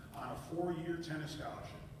 on a 4-year tennis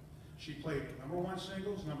scholarship. She played #1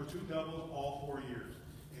 singles, #2 doubles all 4 years.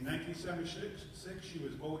 In 1976, she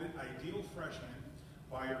was voted ideal freshman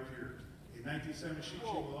by her peers. In 1976, she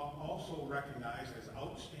was also recognized as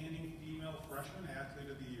Outstanding Female Freshman Athlete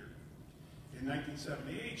of the Year. In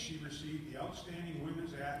 1978, she received the Outstanding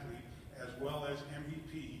Women's Athlete as well as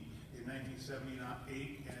MVP in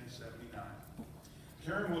 1978 and 79.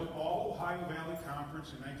 Karen was All Ohio Valley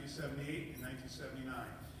Conference in 1978 and 1979.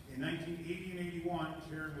 In 1980 and 81,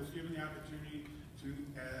 Karen was given the opportunity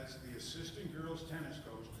as the assistant girls tennis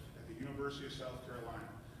coach at the University of South Carolina.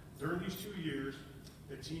 During these 2 years,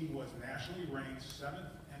 the team was nationally ranked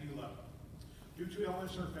 7th and 11. Due to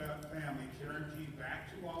illness in her family, Karen came back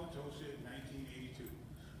to Wauwatosa in 1982.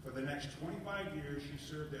 For the next 25 years, she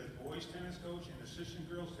served as boys tennis coach and assistant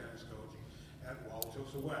girls tennis coach at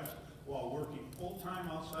Wauwatosa West, while working full-time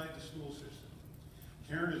outside the school system.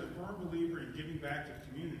 Karen is a firm believer in giving back to the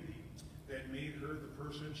community that made her the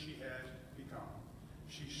person she has become.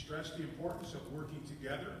 She stressed the importance of working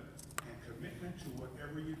together and commitment to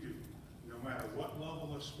whatever you do, no matter what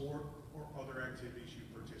level of sport or other activities you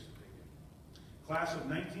participate in. Class of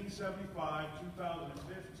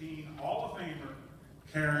 1975-2015 Hall of Famer,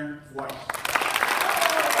 Karen Weiss.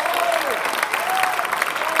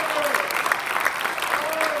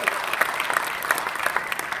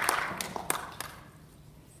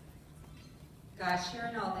 Gosh,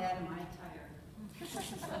 hearing all that, am I tired?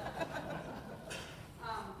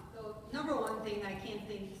 The number one thing I can't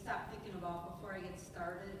stop thinking about before I get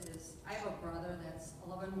started is I have a brother that's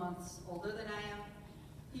 11 months older than I am.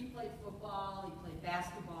 He played football, he played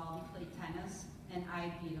basketball, he played tennis, and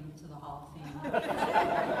I beat him to the Hall of Fame.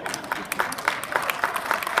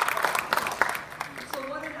 So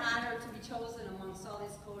what an honor to be chosen amongst all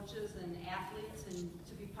these coaches and athletes and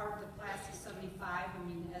to be part of the class of 75. I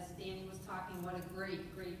mean, as Danny was talking, what a great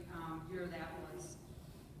year that was.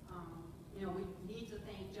 You know, we need to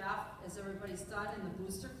thank Jeff, as everybody's done, in the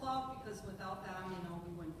Booster Club, because without them, you know,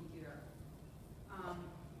 we wouldn't be here.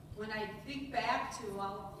 When I think back to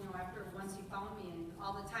all, you know, after once he found me and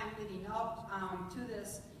all the time leading up to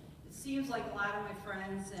this, it seems like a lot of my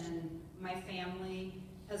friends and my family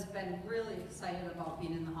has been really excited about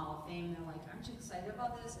being in the Hall of Fame. They're like, aren't you excited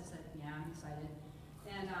about this? I said, yeah, I'm excited.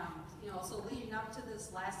 And, you know, so leading up to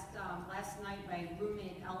this last night, my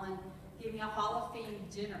roommate, Ellen, gave me a Hall of Fame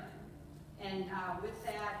dinner. And with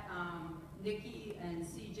that, Nikki and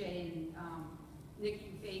CJ and Nikki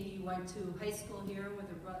Fahey went to high school here with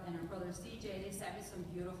her brother CJ. They sent me some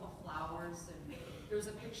beautiful flowers. And there was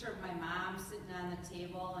a picture of my mom sitting on the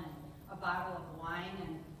table and a bottle of wine.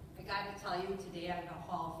 And I got to tell you, today I have a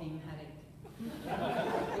Hall of Fame headache.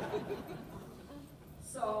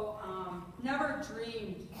 So, never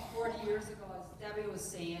dreamed 40 years ago, as Debbie was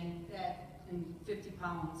saying, that, and 50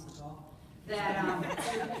 pounds ago, that we'd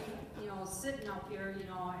be, you know, sitting up here, you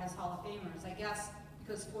know, as Hall of Famers. I guess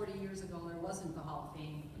because 40 years ago there wasn't the Hall of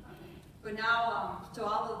Fame. But now, to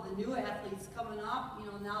all of the new athletes coming up, you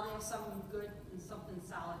know, now they have something good and something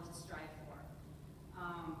solid to strive for.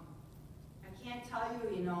 I can't tell you,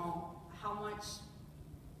 you know, how much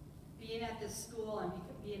being at this school and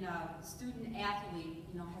being a student athlete,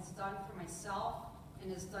 you know, has done for myself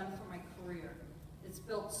and has done for my career. It's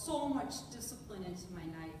built so much discipline into my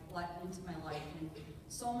life, and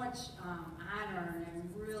so much honor, and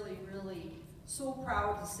I'm really, really so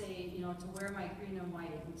proud to say, you know, to wear my green and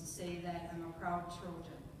white and to say that I'm a proud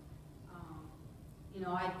Trojan. You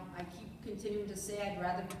know, I keep continuing to say I'd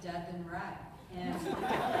rather be dead than red, and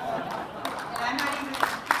I'm not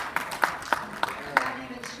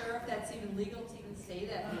even sure if that's even legal to even say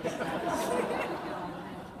that.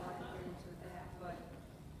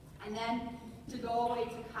 And then to go away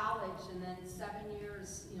to college, and then 7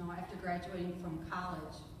 years, you know, after graduating from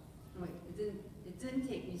college. No, wait, it didn't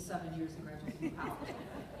take me 7 years to graduate from college.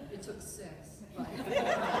 It took 6. But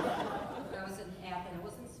I was an athlete. I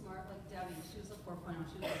wasn't smart like Debbie. She was a 4.0.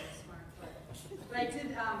 She wasn't smart. But I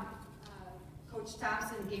did. Coach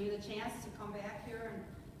Thompson gave me the chance to come back here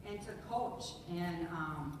and to coach, and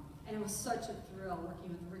it was such a thrill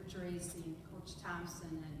working with Rick Tracy and Coach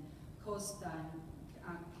Thompson and Costa and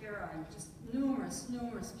Kara and just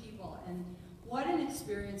numerous people. And what an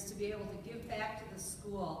experience to be able to give back to the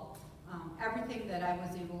school everything that I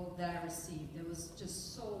received. It was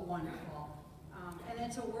just so wonderful. And then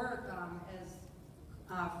to work, as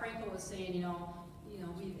Franco was saying, you know,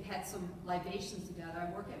 we had some libations together.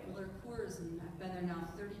 I work at Miller Coors, and I've been there now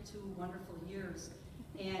 32 wonderful years.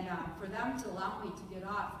 And for them to allow me to get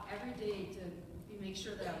off every day to make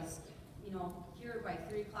sure that I was, you know, here by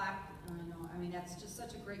 3 o'clock, you know, I mean, that's just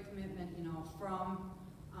such a great commitment, you know, from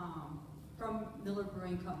Miller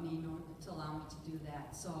Brewing Company, you know, to allow me to do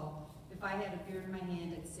that. So if I had a beer in my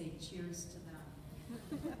hand, I'd say cheers to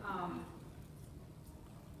them.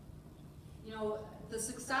 You know, the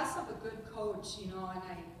success of a good coach, you know, and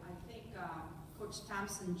I think Coach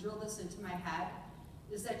Thompson drilled this into my head,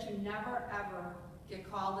 is that you never ever get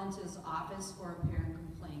called into his office for a parent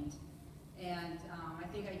complaint. And I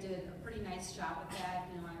think I did a pretty nice job with that.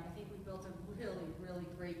 You know, I think we built a really, really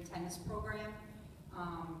great tennis program.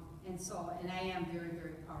 And I am very,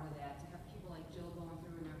 very proud of that, to have people like Jill going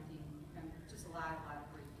through and everything, and just a lot of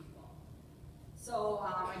great people. So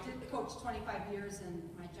I did coach 25 years, and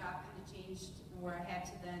my job kind of changed where I had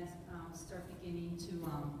to then start beginning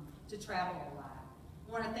to travel a lot.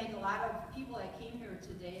 I want to thank a lot of people that came here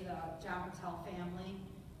today, the John Pertell family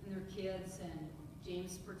and their kids, and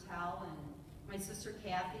James Pertell, and my sister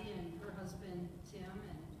Kathy, and her husband Tim,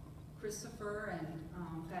 and Christopher, and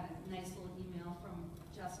got a nice little email from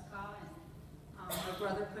Jessica, and my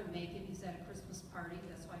brother couldn't make it. He's at a Christmas party,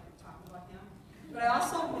 that's why I could talk about him. But I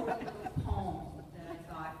also wrote a little poem that I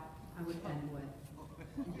thought I would end with.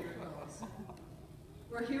 And here it goes.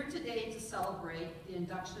 We're here today to celebrate the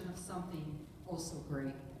induction of something oh so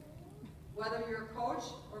great. Whether you're a coach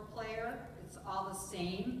or player, it's all the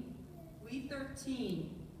same. We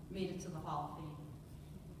 13 made it to the Hall of Fame.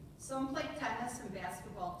 Some played tennis and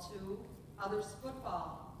basketball too, others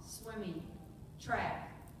football, swimming,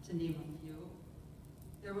 track, to name a few.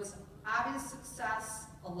 There was obvious success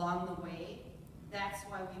along the way. That's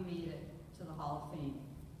why we made it to the Hall of Fame.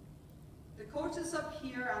 The coaches up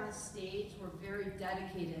here on the stage were very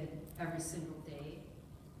dedicated every single day.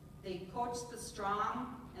 They coached the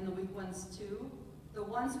strong and the weak ones too, the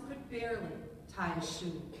ones who could barely tie a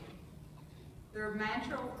shoe. Their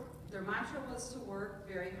mantra was to work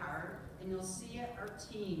very hard, and you'll see our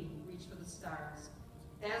team reach for the stars.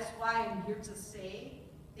 That's why I'm here to say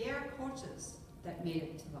they are coaches that made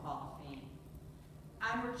it to the Hall of Fame.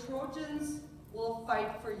 I'm your Trojans, we'll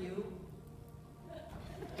fight for you.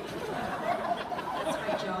 That's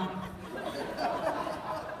my jump.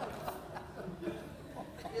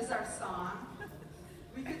 Is our song.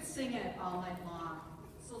 We could sing it all night long.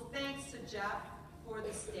 So thanks to Jeff for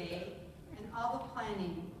this day and all the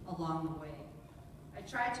planning along the way. I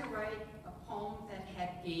tried to write a poem that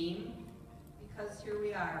had game, because here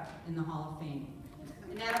we are in the Hall of Fame.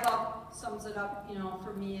 And that about sums it up, you know,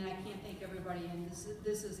 for me, and I can't thank everybody, and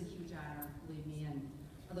this is a huge honor, believe me, and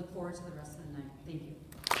I look forward to the rest of the night. Thank you.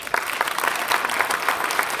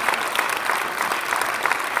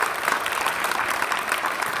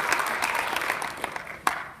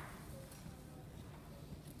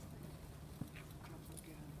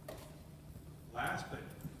 Last but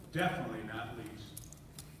definitely not least,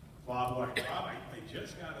 Bob White. Bob, I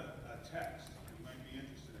just got a text. You might be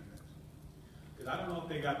interested in this. Because I don't know if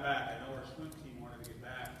they got back. I know our swim team wanted to get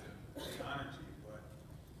back to pay honor to you, but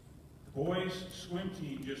the boys' swim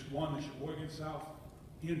team just won the Sheboygan South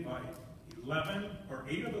invite.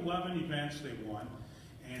 8 of 11 events they won,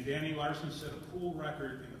 and Danny Larson set a pool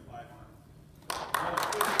record in the 500.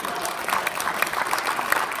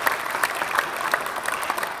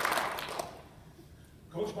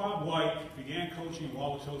 Coach Bob White began coaching in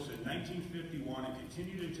Wauwatosa in 1951 and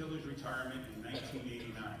continued until his retirement in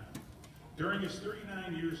 1989. During his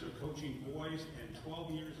 39 years of coaching boys and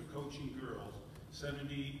 12 years of coaching girls,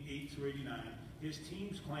 78 through 89, his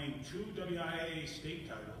teams claimed 2 WIAA state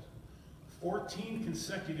titles, 14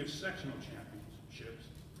 consecutive sectional championships,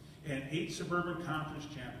 and 8 suburban conference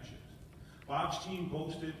championships. Bob's team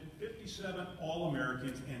boasted 57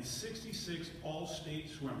 All-Americans and 66 All-State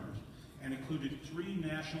swimmers, and included 3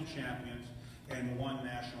 national champions and 1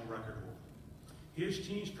 national record holder. His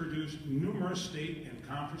teams produced numerous state and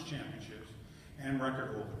conference championships and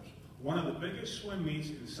record holders. One of the biggest swim meets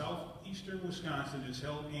in southeastern Wisconsin is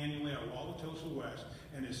held annually at Wauwatosa West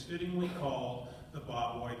and is fittingly called the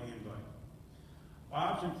Bob White Invite.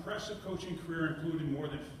 Bob's impressive coaching career included more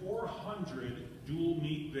than 400 dual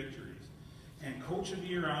meet victories and Coach of the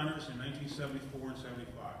Year honors in 1974 and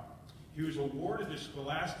 75. He was awarded the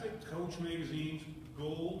Scholastic Coach Magazine's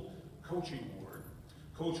Gold Coaching Award.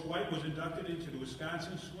 Coach White was inducted into the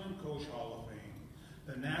Wisconsin Swim Coach Hall of Fame,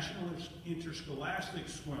 the National Interscholastic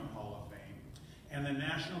Swim Hall of Fame, and the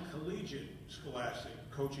National Collegiate Scholastic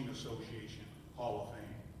Coaching Association Hall of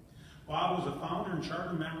Fame. Bob was a founder and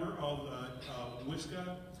charter member of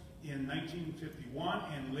WISCA in 1951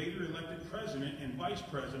 and later elected president and vice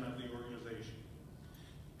president of the organization.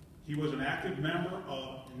 He was an active member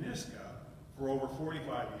of NISCA for over 45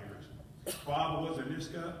 years. Bob was a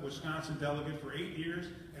NISCA Wisconsin delegate for 8 years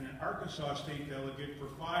and an Arkansas State delegate for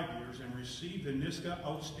 5 years and received the NISCA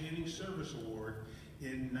Outstanding Service Award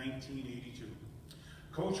in 1982.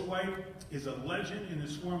 Coach White is a legend in the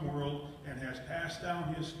swim world and has passed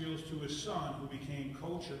down his skills to his son, who became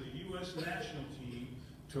coach of the U.S. national team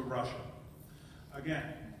to Russia.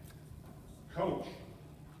 Again, Coach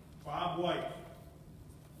Bob White,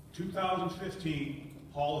 2015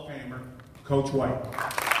 Hall of Famer, Coach White.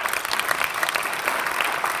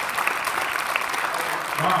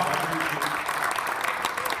 Bob, I appreciate it.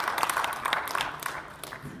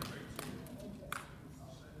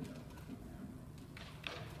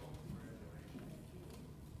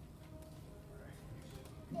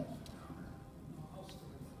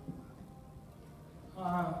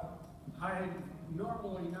 I'm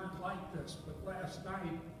normally not like this, but last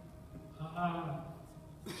night,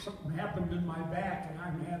 something happened in my back and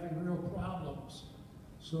I'm having real problems.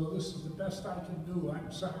 So this is the best I can do.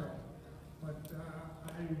 I'm sorry. But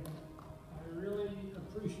I really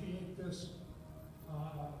appreciate this,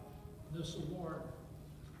 this award.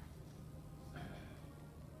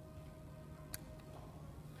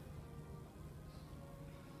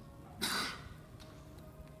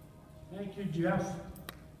 Thank you, Jeff,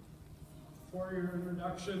 for your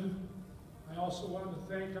introduction. I also want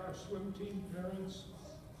to thank our swim team parents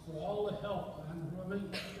for all the help on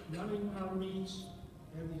running our meets,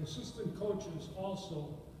 and the assistant coaches also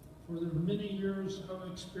for their many years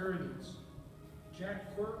of experience.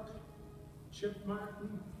 Jack Quirk, Chip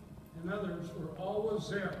Martin, and others were always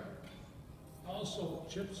there. Also,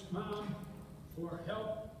 Chip's mom for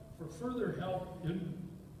further help in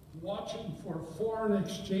watching for foreign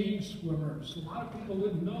exchange swimmers. A lot of people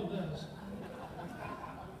didn't know this.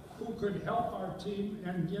 Who could help our team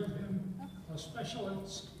and give him a special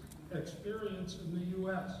experience in the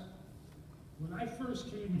U.S. When I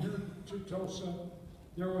first came here to Tosa,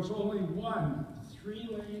 there was only one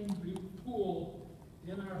 3-lane pool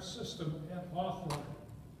in our system at Hawthorne.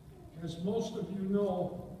 As most of you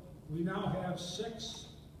know, we now have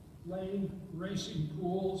 6-lane racing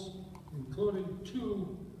pools, including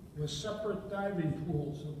 2 with separate diving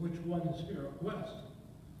pools, of which one is here at West.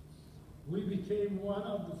 We became one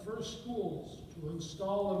of the first schools to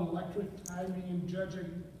install an electric timing and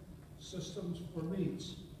judging systems for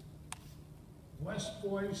meets. West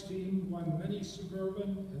boys team won many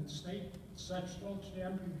suburban and state sectional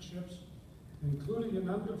championships, including an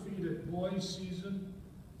undefeated boys season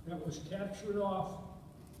that was capped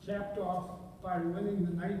off by winning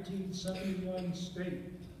the 1971 state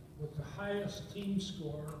with the highest team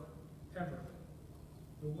score ever.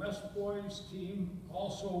 The West boys team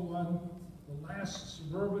also won the last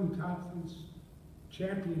Suburban Conference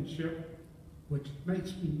championship, which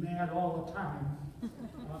makes me mad all the time,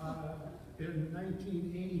 in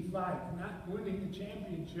 1985. Not winning the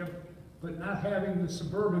championship, but not having the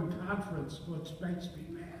Suburban Conference, which makes me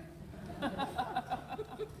mad.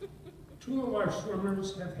 2 of our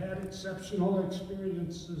swimmers have had exceptional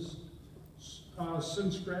experiences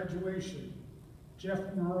since graduation.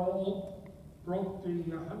 Jeff Merle broke the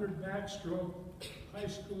 100 backstroke high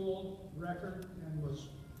school record and was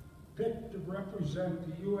picked to represent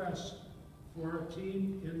the U.S. for a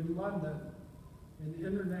team in London in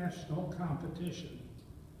international competition.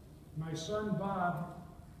 My son Bob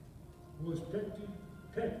was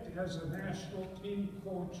picked as a national team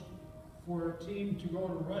coach for a team to go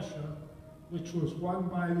to Russia, which was won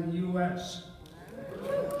by the U.S.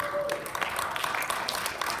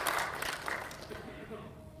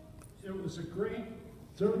 It was a great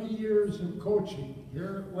 30 years of coaching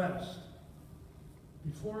here at West.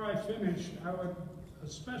 Before I finish, I would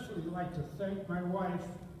especially like to thank my wife,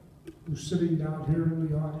 who's sitting down here in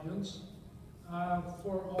the audience,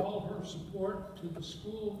 for all her support to the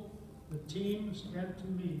school, the teams, and to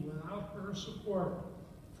me. Without her support,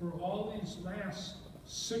 for all these last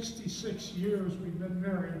 66 years we've been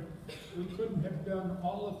married, we couldn't have done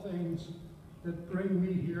all the things that bring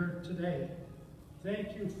me here today.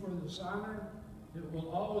 Thank you for this honor. It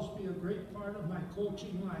will always be a great part of my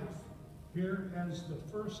coaching life here as the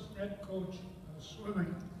first head coach of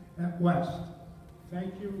swimming at West.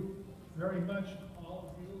 Thank you very much,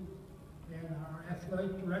 all of you, and our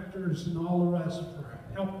athletic directors and all the rest for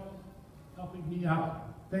helping me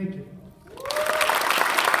out. Thank you.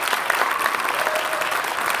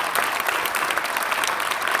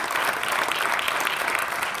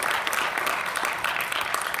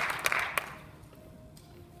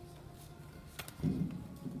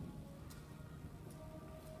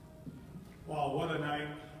 Wow, what a night.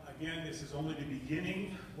 Again, this is only the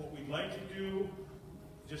beginning. What we'd like to do,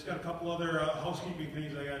 just got a couple other housekeeping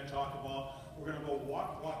things I got to talk about. We're going to go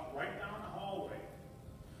walk right down the hallway.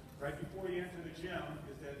 Right before you enter the gym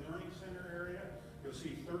is that learning center area. You'll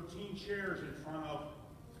see 13 chairs in front of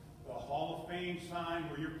the Hall of Fame sign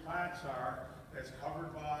where your plaques are. That's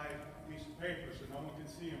covered by a piece of paper so no one can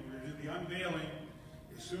see them. We're going to do the unveiling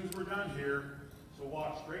as soon as we're done here. So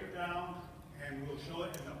walk straight down and we'll show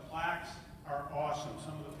it, and the plaques are awesome.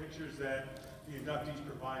 Some of the pictures that the inductees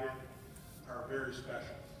provided are very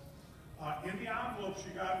special. In the envelopes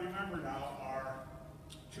you got to remember now are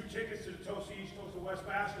 2 tickets to the Tosa East, Tosa West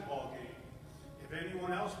basketball game. If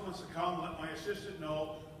anyone else wants to come, let my assistant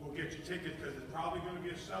know. We'll get you tickets because it's probably going to be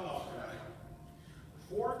a sellout tonight.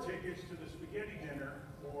 4 tickets to the spaghetti dinner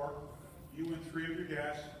for you and 3 of your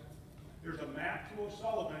guests. There's a map to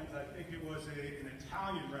O'Sullivan's. I think it was an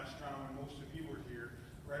Italian restaurant when most of you were here,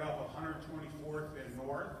 right off of 124th and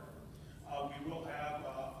North. We will have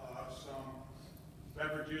some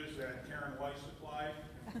beverages that Karen Weiss supplied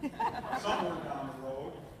somewhere down the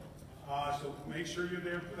road. So make sure you're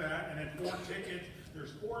there for that. And then 4 tickets.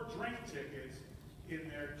 There's 4 drink tickets in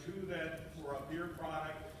there, 2 that for a beer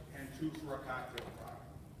product and 2 for a cocktail product.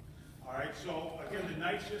 All right, so again, the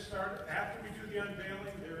night's just started. After we do the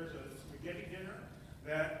unveiling, there's a spaghetti dinner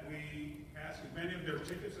that we ask as many of their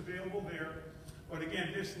tickets available there. But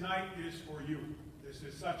again, this night is for you. This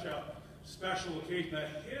is such a special occasion. The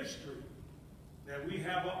history that we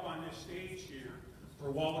have up on this stage here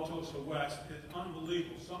for Wauwatosa West is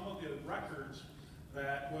unbelievable. Some of the records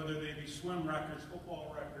that, whether they be swim records,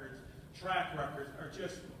 football records, track records, are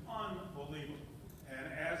just unbelievable.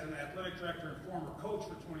 And as an athletic director and former coach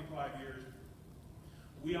for 25 years,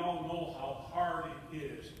 we all know how hard it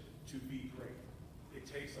is to be great. It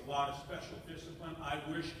takes a lot of special discipline. I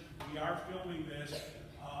wish we are filming this.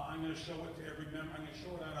 I'm going to show it to every member. I'm going to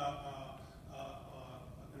show it on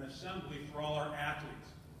an assembly for all our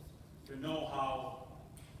athletes to know how,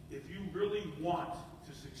 if you really want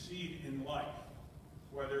to succeed in life,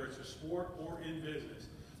 whether it's a sport or in business,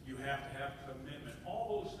 you have to have commitment.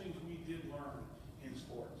 All those things we did learn in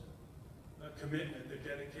sports. The commitment, the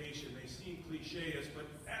dedication, they seem cliches, but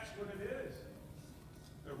that's what it is.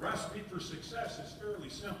 The recipe for success is fairly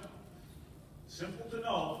simple. Simple to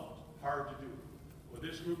know, hard to do. Well,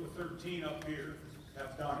 this group of 13 up here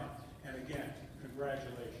have done it. And again,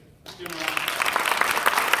 congratulations. Let's give them a round.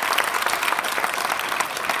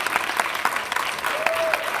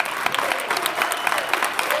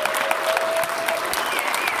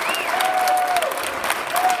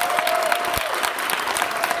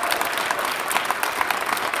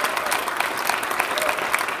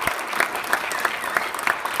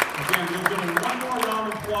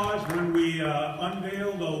 When we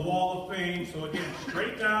unveil the Wall of Fame. So again,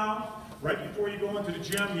 straight down, right before you go into the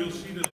gym, you'll see the